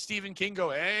 the Stephen King go,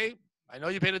 hey, I know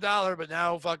you paid $1, but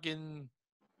now fucking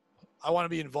I want to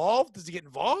be involved? Does he get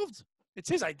involved? It's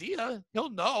his idea. He'll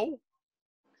know.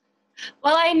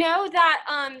 Well, I know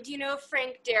that, do you know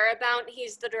Frank Darabont?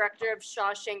 He's the director of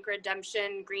Shawshank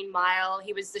Redemption, Green Mile.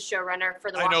 He was the showrunner for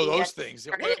The Walking Dead. I know those things.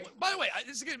 By the way,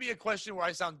 this is going to be a question where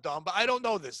I sound dumb, but I don't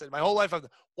know this. In my whole life,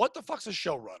 what the fuck's a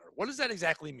showrunner? What does that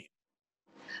exactly mean?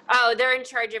 Oh, they're in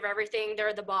charge of everything.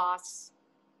 They're the boss.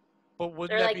 But wouldn't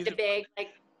They're that like be the big, like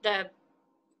the.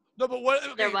 No, but what?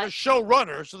 Okay, They're they're what?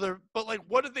 showrunner, so but like,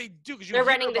 what do they do? Because you They're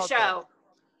hear running the about that. show.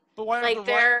 But why aren't Like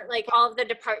they're like all of the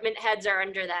department heads are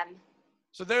under them.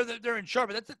 So they're in charge,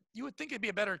 but you would think it'd be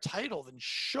a better title than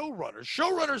showrunner.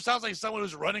 Showrunner sounds like someone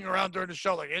who's running around during the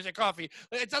show, like here's your coffee.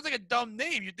 Like, it sounds like a dumb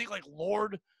name. You'd think like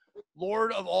Lord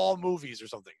of all movies or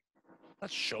something. Not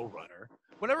showrunner.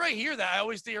 Whenever I hear that, I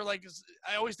always think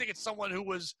it's someone who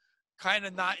was kind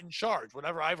of not in charge.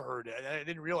 Whenever I've heard it, I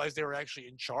didn't realize they were actually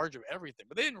in charge of everything.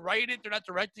 But they didn't write it. They're not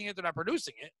directing it. They're not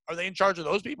producing it. Are they in charge of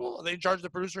those people? Are they in charge of the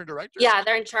producer and director? Yeah,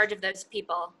 they're in charge of those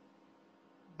people.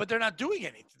 But they're not doing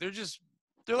anything.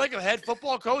 They're like a head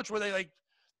football coach where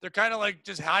they're kind of like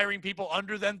just hiring people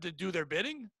under them to do their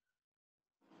bidding.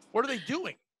 What are they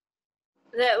doing?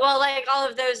 Well, like all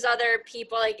of those other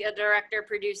people, like a director,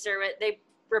 producer, they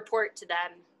report to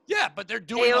them. Yeah, but they're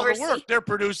doing all the work. They're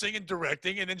producing and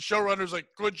directing, and then showrunners like,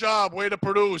 good job, way to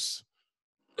produce.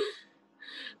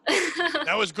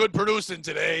 That was good producing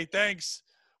today. Thanks.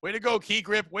 Way to go, Key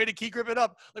Grip. Way to Key Grip it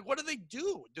up. Like, what do they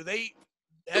do? Do they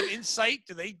have insight?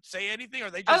 Do they say anything? Or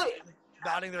are they just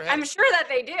nodding their head? I'm sure that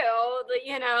they do.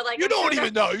 You know, like you don't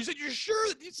even know. You said you're sure.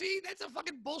 You see, that's a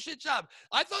fucking bullshit job.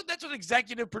 I thought that's what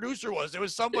executive producer was. There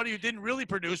was somebody who didn't really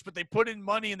produce, but they put in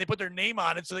money and they put their name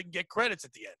on it so they can get credits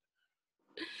at the end.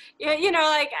 Yeah, you know,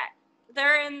 like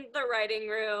they're in the writing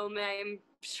room. I'm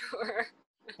sure.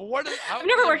 But I've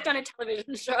never worked on a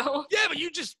television show. Yeah, but you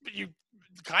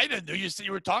kind of knew.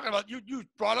 You were talking about you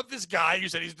brought up this guy. You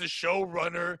said he's the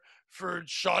showrunner for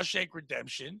Shawshank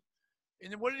Redemption,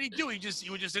 and then what did he do? He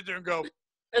would just sit there and go,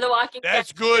 or The Walking Dead.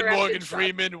 That's good, Morgan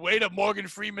Freeman. Way to Morgan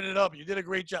Freeman it up. You did a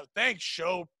great job. Thanks,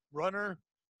 showrunner.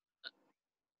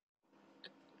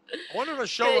 I wonder if a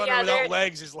showrunner without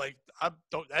legs is like,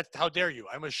 how dare you?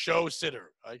 I'm a show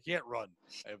sitter. I can't run.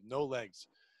 I have no legs.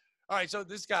 All right, so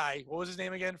this guy, what was his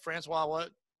name again? Francois what?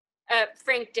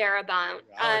 Frank Darabont.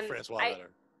 I like Francois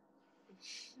better.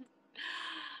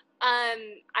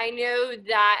 I know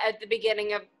that at the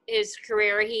beginning of his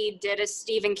career, he did a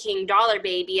Stephen King Dollar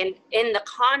Baby, and in the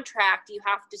contract, you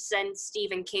have to send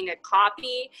Stephen King a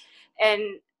copy, and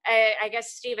I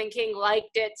guess Stephen King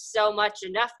liked it so much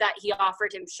enough that he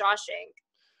offered him Shawshank,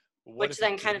 which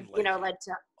then kind of, led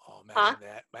to. Oh, imagine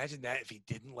that. Imagine that if he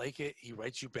didn't like it, he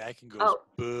writes you back and goes,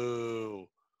 boo.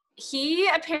 He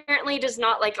apparently does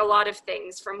not like a lot of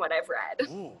things from what I've read.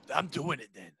 Ooh, I'm doing it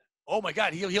then. Oh, my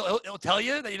God. He'll tell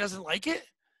you that he doesn't like it?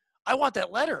 I want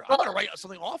that letter. I'm going to write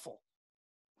something awful.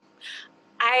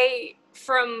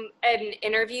 From an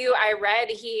interview I read,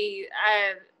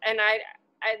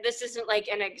 this isn't like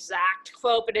an exact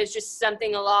quote, but it's just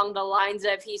something along the lines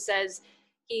of, he says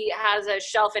he has a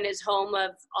shelf in his home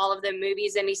of all of the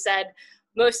movies, and he said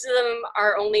most of them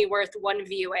are only worth one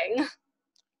viewing.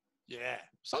 Yeah.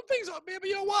 Some things, maybe,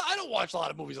 you know what? I don't watch a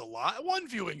lot of movies a lot. One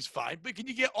viewing's fine, but can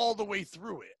you get all the way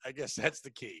through it? I guess that's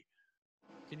the key.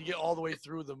 Can you get all the way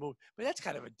through the movie? But that's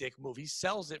kind of a dick move. He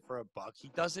sells it for $1.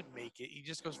 He doesn't make it. He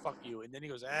just goes, fuck you. And then he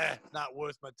goes, not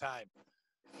worth my time.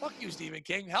 Fuck you, Stephen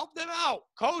King. Help them out.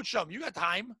 Coach them. You got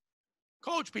time.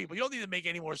 Coach people. You don't need to make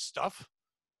any more stuff.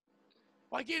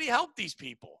 Why can't he help these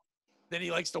people? Then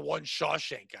he likes the one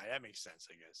Shawshank guy. That makes sense,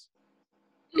 I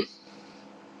guess.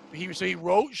 So he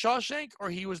wrote Shawshank, or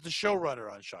he was the showrunner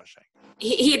on Shawshank?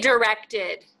 He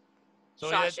directed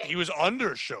Shawshank. He was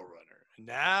under showrunner.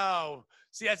 Now,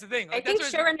 see, that's the thing. I think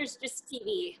showrunner's just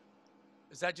TV.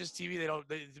 Is that just TV?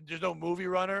 There's no movie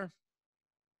runner?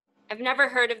 I've never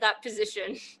heard of that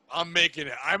position. I'm making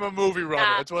it. I'm a movie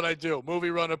runner. That's what I do. Movie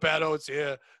runner, Pat Oates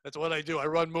here. That's what I do. I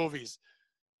run movies.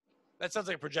 That sounds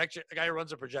like a guy who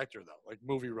runs a projector, though, like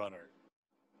movie runner.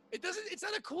 It's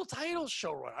not a cool title,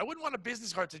 showrunner. I wouldn't want a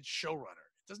business card that said showrunner.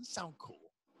 It doesn't sound cool.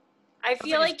 I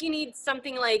feel like you need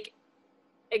something like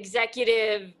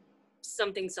executive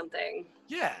something.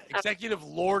 Yeah, executive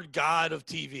Lord God of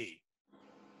TV.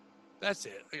 That's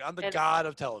it. I'm the God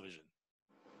of television.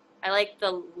 I like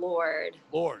the Lord.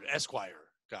 Lord, Esquire,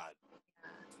 God.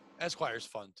 Esquire's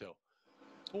fun too.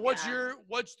 But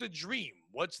what's the dream?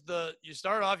 You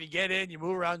start off, you get in, you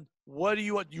move around. What do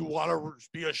you want? You want to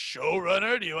be a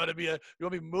showrunner? Do you want to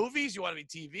be movies? You want to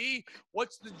be TV?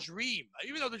 What's the dream?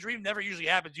 Even though the dream never usually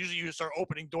happens, usually you start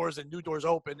opening doors and new doors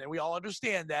open, and we all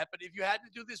understand that. But if you had to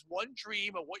do this one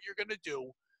dream of what you're going to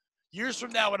do, years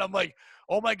from now, when I'm like,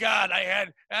 oh my God, I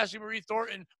had Ashleigh Marie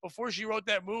Thornton before she wrote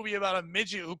that movie about a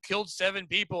midget who killed 7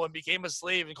 people and became a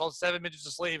slave and called 7 midgets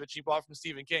a slave, and she bought from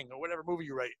Stephen King or whatever movie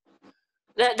you write.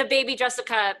 The Baby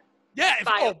Jessica. Yeah,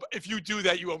 if you do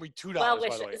that, you owe me $2. By the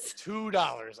way,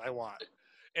 $2 I want.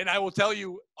 And I will tell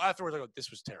you afterwards, I go, this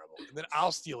was terrible. And then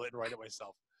I'll steal it and write it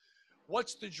myself.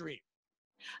 What's the dream?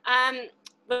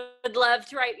 Would love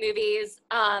to write movies.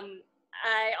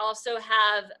 I also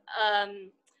have,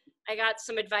 I got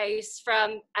some advice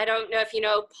from, I don't know if you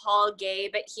know Paul Gay,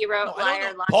 but he wrote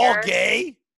Liar, Liar. Paul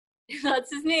Gay?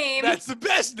 That's his name. That's the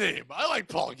best name. I like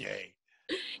Paul Gay.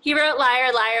 He wrote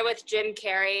Liar, Liar with Jim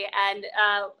Carrey. And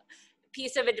a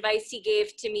piece of advice he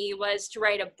gave to me was to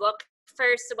write a book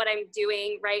first. So what I'm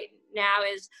doing right now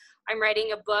is I'm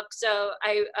writing a book. So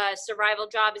survival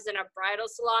job is in a bridal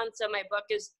salon. So my book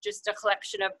is just a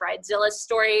collection of Bridezilla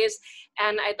stories.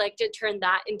 And I'd like to turn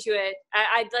that into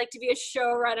I'd like to be a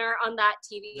showrunner on that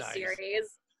TV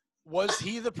series. Was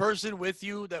he the person with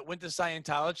you that went to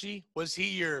Scientology? Was he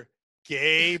your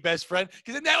gay best friend?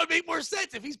 Because then that would make more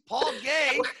sense if he's Paul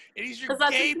Gay and he's your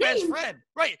gay best friend.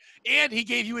 Right. And he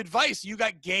gave you advice. You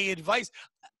got gay advice.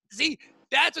 See,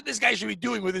 that's what this guy should be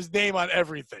doing with his name on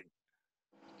everything.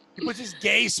 He puts his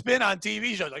gay spin on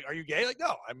TV shows. Like, are you gay? Like,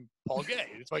 no, I'm Paul Gay.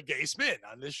 It's my gay spin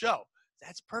on this show.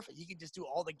 That's perfect. You can just do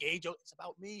all the gay jokes. It's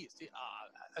about me. See,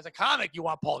 as a comic, you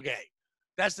want Paul Gay.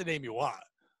 That's the name you want.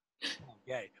 Paul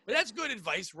Gay. But that's good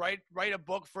advice. Write a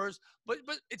book first. But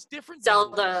it's different. Sell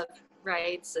the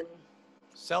rights and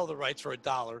sell the rights for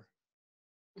 $1.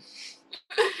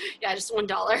 Yeah, just $1.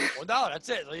 $1. That's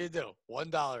it. That's all you do.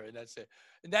 $1, and that's it.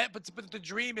 And but the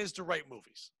dream is to write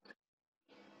movies.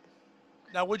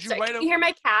 Now, would you write Can you hear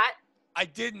my cat? I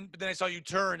didn't, but then I saw you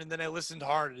turn, and then I listened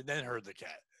hard, and then heard the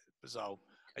cat. So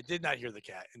I did not hear the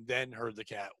cat, and then heard the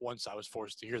cat once I was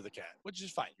forced to hear the cat, which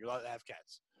is fine. You're allowed to have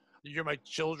cats. You hear my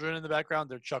children in the background?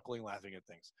 They're chuckling, laughing at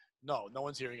things. No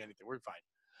one's hearing anything. We're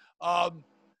fine.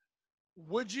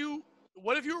 What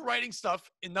if you were writing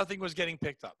stuff and nothing was getting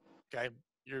picked up? Okay.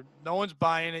 No one's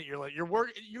buying it.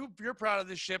 You're proud of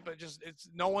this shit, but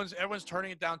everyone's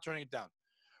turning it down.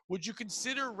 Would you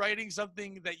consider writing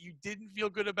something that you didn't feel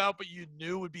good about, but you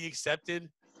knew would be accepted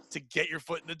to get your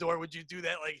foot in the door? Would you do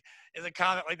that, like, as a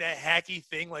comment, like that hacky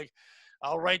thing? Like,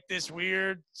 I'll write this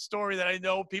weird story that I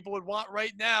know people would want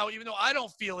right now, even though I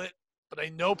don't feel it, but I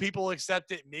know people will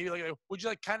accept it. Maybe, like, would you,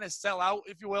 like, kind of sell out,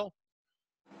 if you will?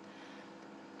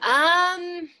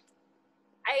 I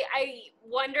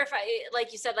wonder if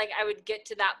like you said, like, I would get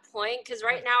to that point, because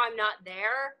right now I'm not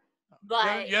there.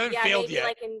 But you haven't failed maybe yet.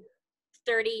 Like in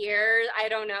 30 years, I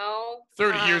don't know.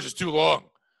 30 years is too long.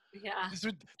 Yeah.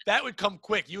 That would come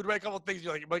quick. You would write a couple of things.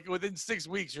 You're like within 6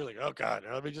 weeks, you're like, oh God,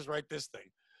 let me just write this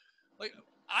thing. Like,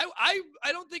 I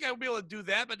don't think I would be able to do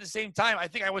that, but at the same time, I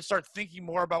think I would start thinking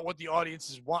more about what the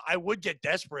audiences want. I would get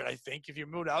desperate, I think, if you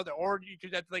moved out there, or you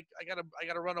could have to, like, I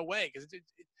gotta run away, because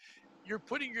you're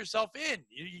putting yourself in.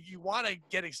 You want to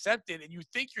get accepted, and you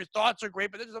think your thoughts are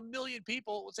great, but there's a million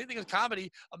people. Same thing as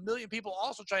comedy. A million people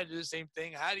also trying to do the same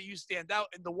thing. How do you stand out?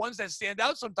 And the ones that stand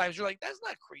out, sometimes you're like, that's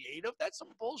not creative. That's some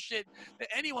bullshit that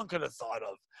anyone could have thought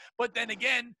of. But then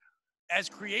again, as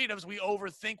creatives, we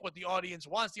overthink what the audience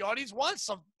wants. The audience wants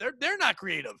they're not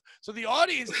creative. So the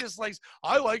audience just likes,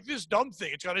 I like this dumb thing.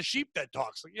 It's got a sheep that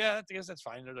talks. Like, yeah, I guess that's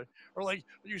fine. Or like,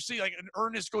 you see, like, an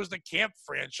Ernest Goes to Camp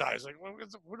franchise. Like,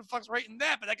 who the fuck's writing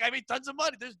that? But that guy made tons of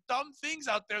money. There's dumb things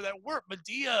out there that work.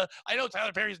 Medea, I know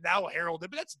Tyler Perry's now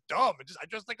heralded, but that's dumb. I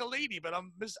dress like a lady, but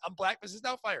I'm Black Mrs.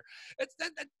 Doubtfire.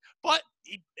 But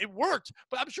it worked.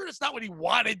 But I'm sure that's not what he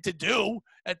wanted to do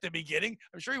at the beginning.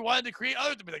 I'm sure he wanted to create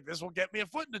others to be like, this will get me a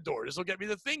foot in the door. This will get me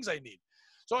the things I need.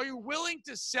 So are you willing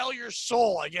to sell your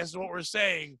soul, I guess is what we're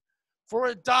saying,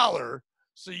 for $1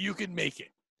 so you can make it?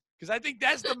 Because I think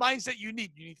that's the mindset you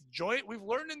need. You need to join it. We've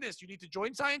learned in this. You need to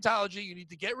join Scientology. You need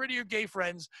to get rid of your gay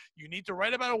friends. You need to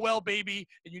write about a well baby,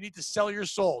 and you need to sell your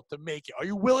soul to make it. Are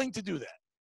you willing to do that?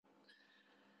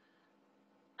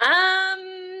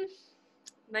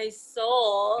 My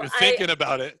soul. You're thinking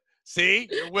about it. See?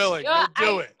 You're willing. You'll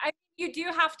do it. You do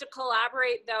have to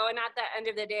collaborate, though, and at the end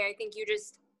of the day, I think you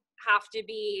just have to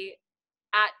be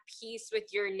at peace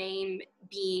with your name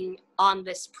being on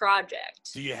this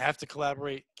project. Do you have to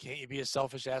collaborate? Can't you be a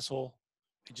selfish asshole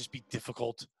and just be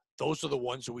difficult? Those are the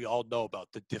ones who we all know about,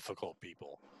 the difficult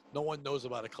people. No one knows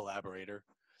about a collaborator.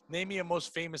 Name me a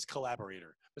most famous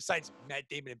collaborator besides Matt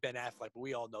Damon and Ben Affleck, but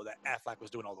we all know that Affleck was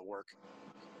doing all the work.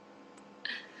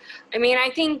 I mean,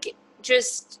 I think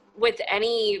just with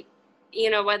any,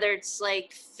 whether it's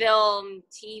like film,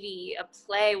 TV, a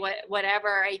play,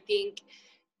 whatever, I think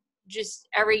just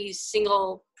every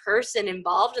single person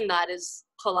involved in that is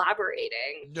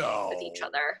collaborating with each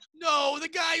other. No, the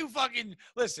guy who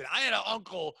listen, I had a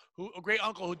great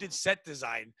uncle who did set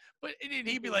design, but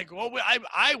he'd be like, well,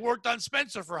 I worked on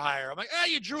Spencer for Hire. I'm like,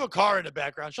 you drew a car in the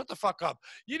background. Shut the fuck up.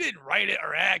 You didn't write it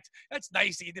or act. That's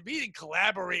nice. He didn't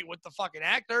collaborate with the fucking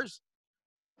actors.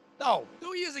 No,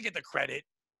 he doesn't get the credit.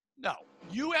 No,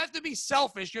 you have to be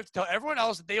selfish. You have to tell everyone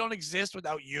else that they don't exist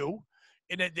without you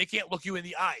and that they can't look you in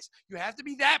the eyes. You have to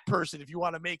be that person if you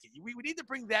want to make it. We need to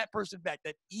bring that person back,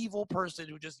 that evil person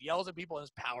who just yells at people and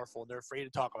is powerful and they're afraid to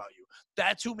talk about you.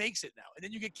 That's who makes it now. And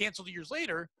then you get canceled years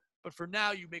later, but for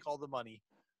now you make all the money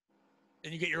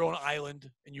and you get your own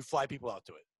island and you fly people out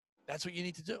to it. That's what you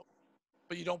need to do.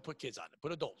 But you don't put kids on it.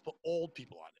 Put adults. Put old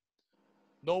people on it.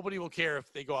 Nobody will care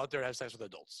if they go out there and have sex with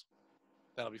adults.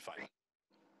 That'll be fine.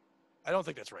 I don't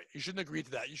think that's right. You shouldn't agree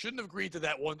to that. You shouldn't have agreed to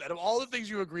that one. Out of all the things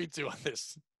you agreed to on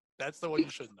this, that's the one you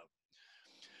shouldn't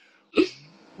have.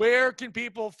 Where can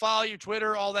people follow you?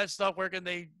 Twitter, all that stuff. Where can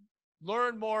they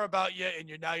learn more about you? And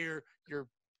you're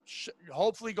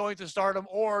hopefully going to Stardom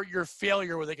or your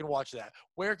failure where they can watch that.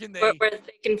 Where can they? Where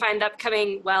they can find the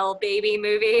upcoming Well Baby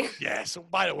movie. Yeah. So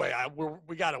by the way,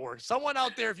 we got to work. Someone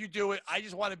out there, if you do it, I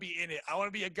just want to be in it. I want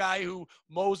to be a guy who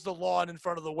mows the lawn in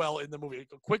front of the well in the movie.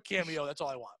 A quick cameo. That's all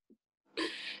I want.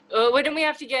 Wouldn't we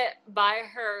have to buy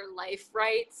her life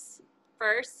rights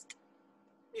first?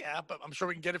 Yeah, but I'm sure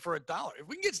we can get it for $1. If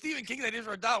we can get Stephen King that is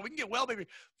for $1, we can get Well Baby.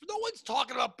 No one's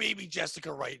talking about Baby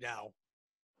Jessica right now.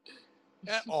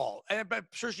 At all. And I'm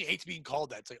sure she hates being called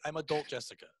that. It's like, I'm adult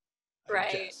Jessica.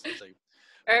 Right. Like,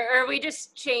 or we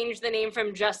just change the name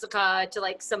from Jessica to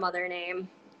like some other name.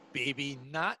 Baby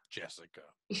not Jessica.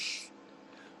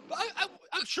 But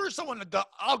I'm sure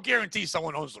I'll guarantee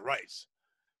someone owns the rights.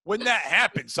 When that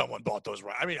happened, someone bought those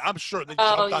rights. I mean, I'm sure they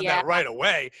jumped on that right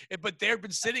away. But they've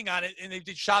been sitting on it, and they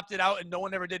chopped it out, and no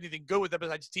one ever did anything good with it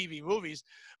besides TV movies.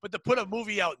 But to put a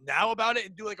movie out now about it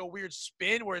and do like a weird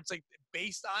spin where it's like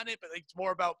based on it, but like it's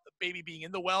more about the baby being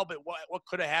in the well, but what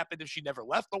could have happened if she never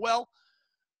left the well?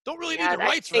 Don't really need the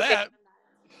rights for that.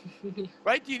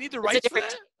 Right? Do you need the rights for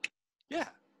that? Yeah.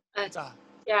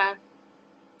 Yeah.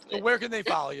 So where can they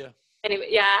follow you? Anyway,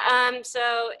 yeah.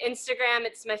 So Instagram,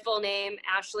 it's my full name,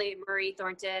 Ashleigh Marie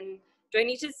Thornton. Do I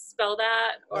need to spell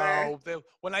that? Or? No.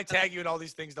 When I tag you in all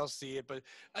these things, they'll see it. But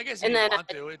I guess if you want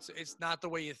to, it's not the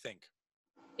way you think.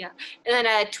 Yeah. And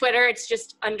then Twitter, it's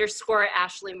just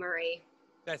 _Ashleigh Marie.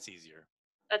 That's easier.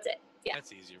 That's it. Yeah.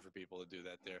 That's easier for people to do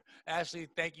that there. Ashleigh,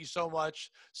 thank you so much.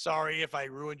 Sorry if I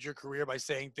ruined your career by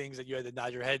saying things that you had to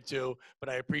nod your head to, but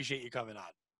I appreciate you coming on.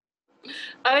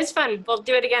 Oh, it was fun. We'll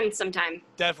do it again sometime.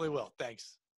 Definitely will.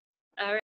 Thanks.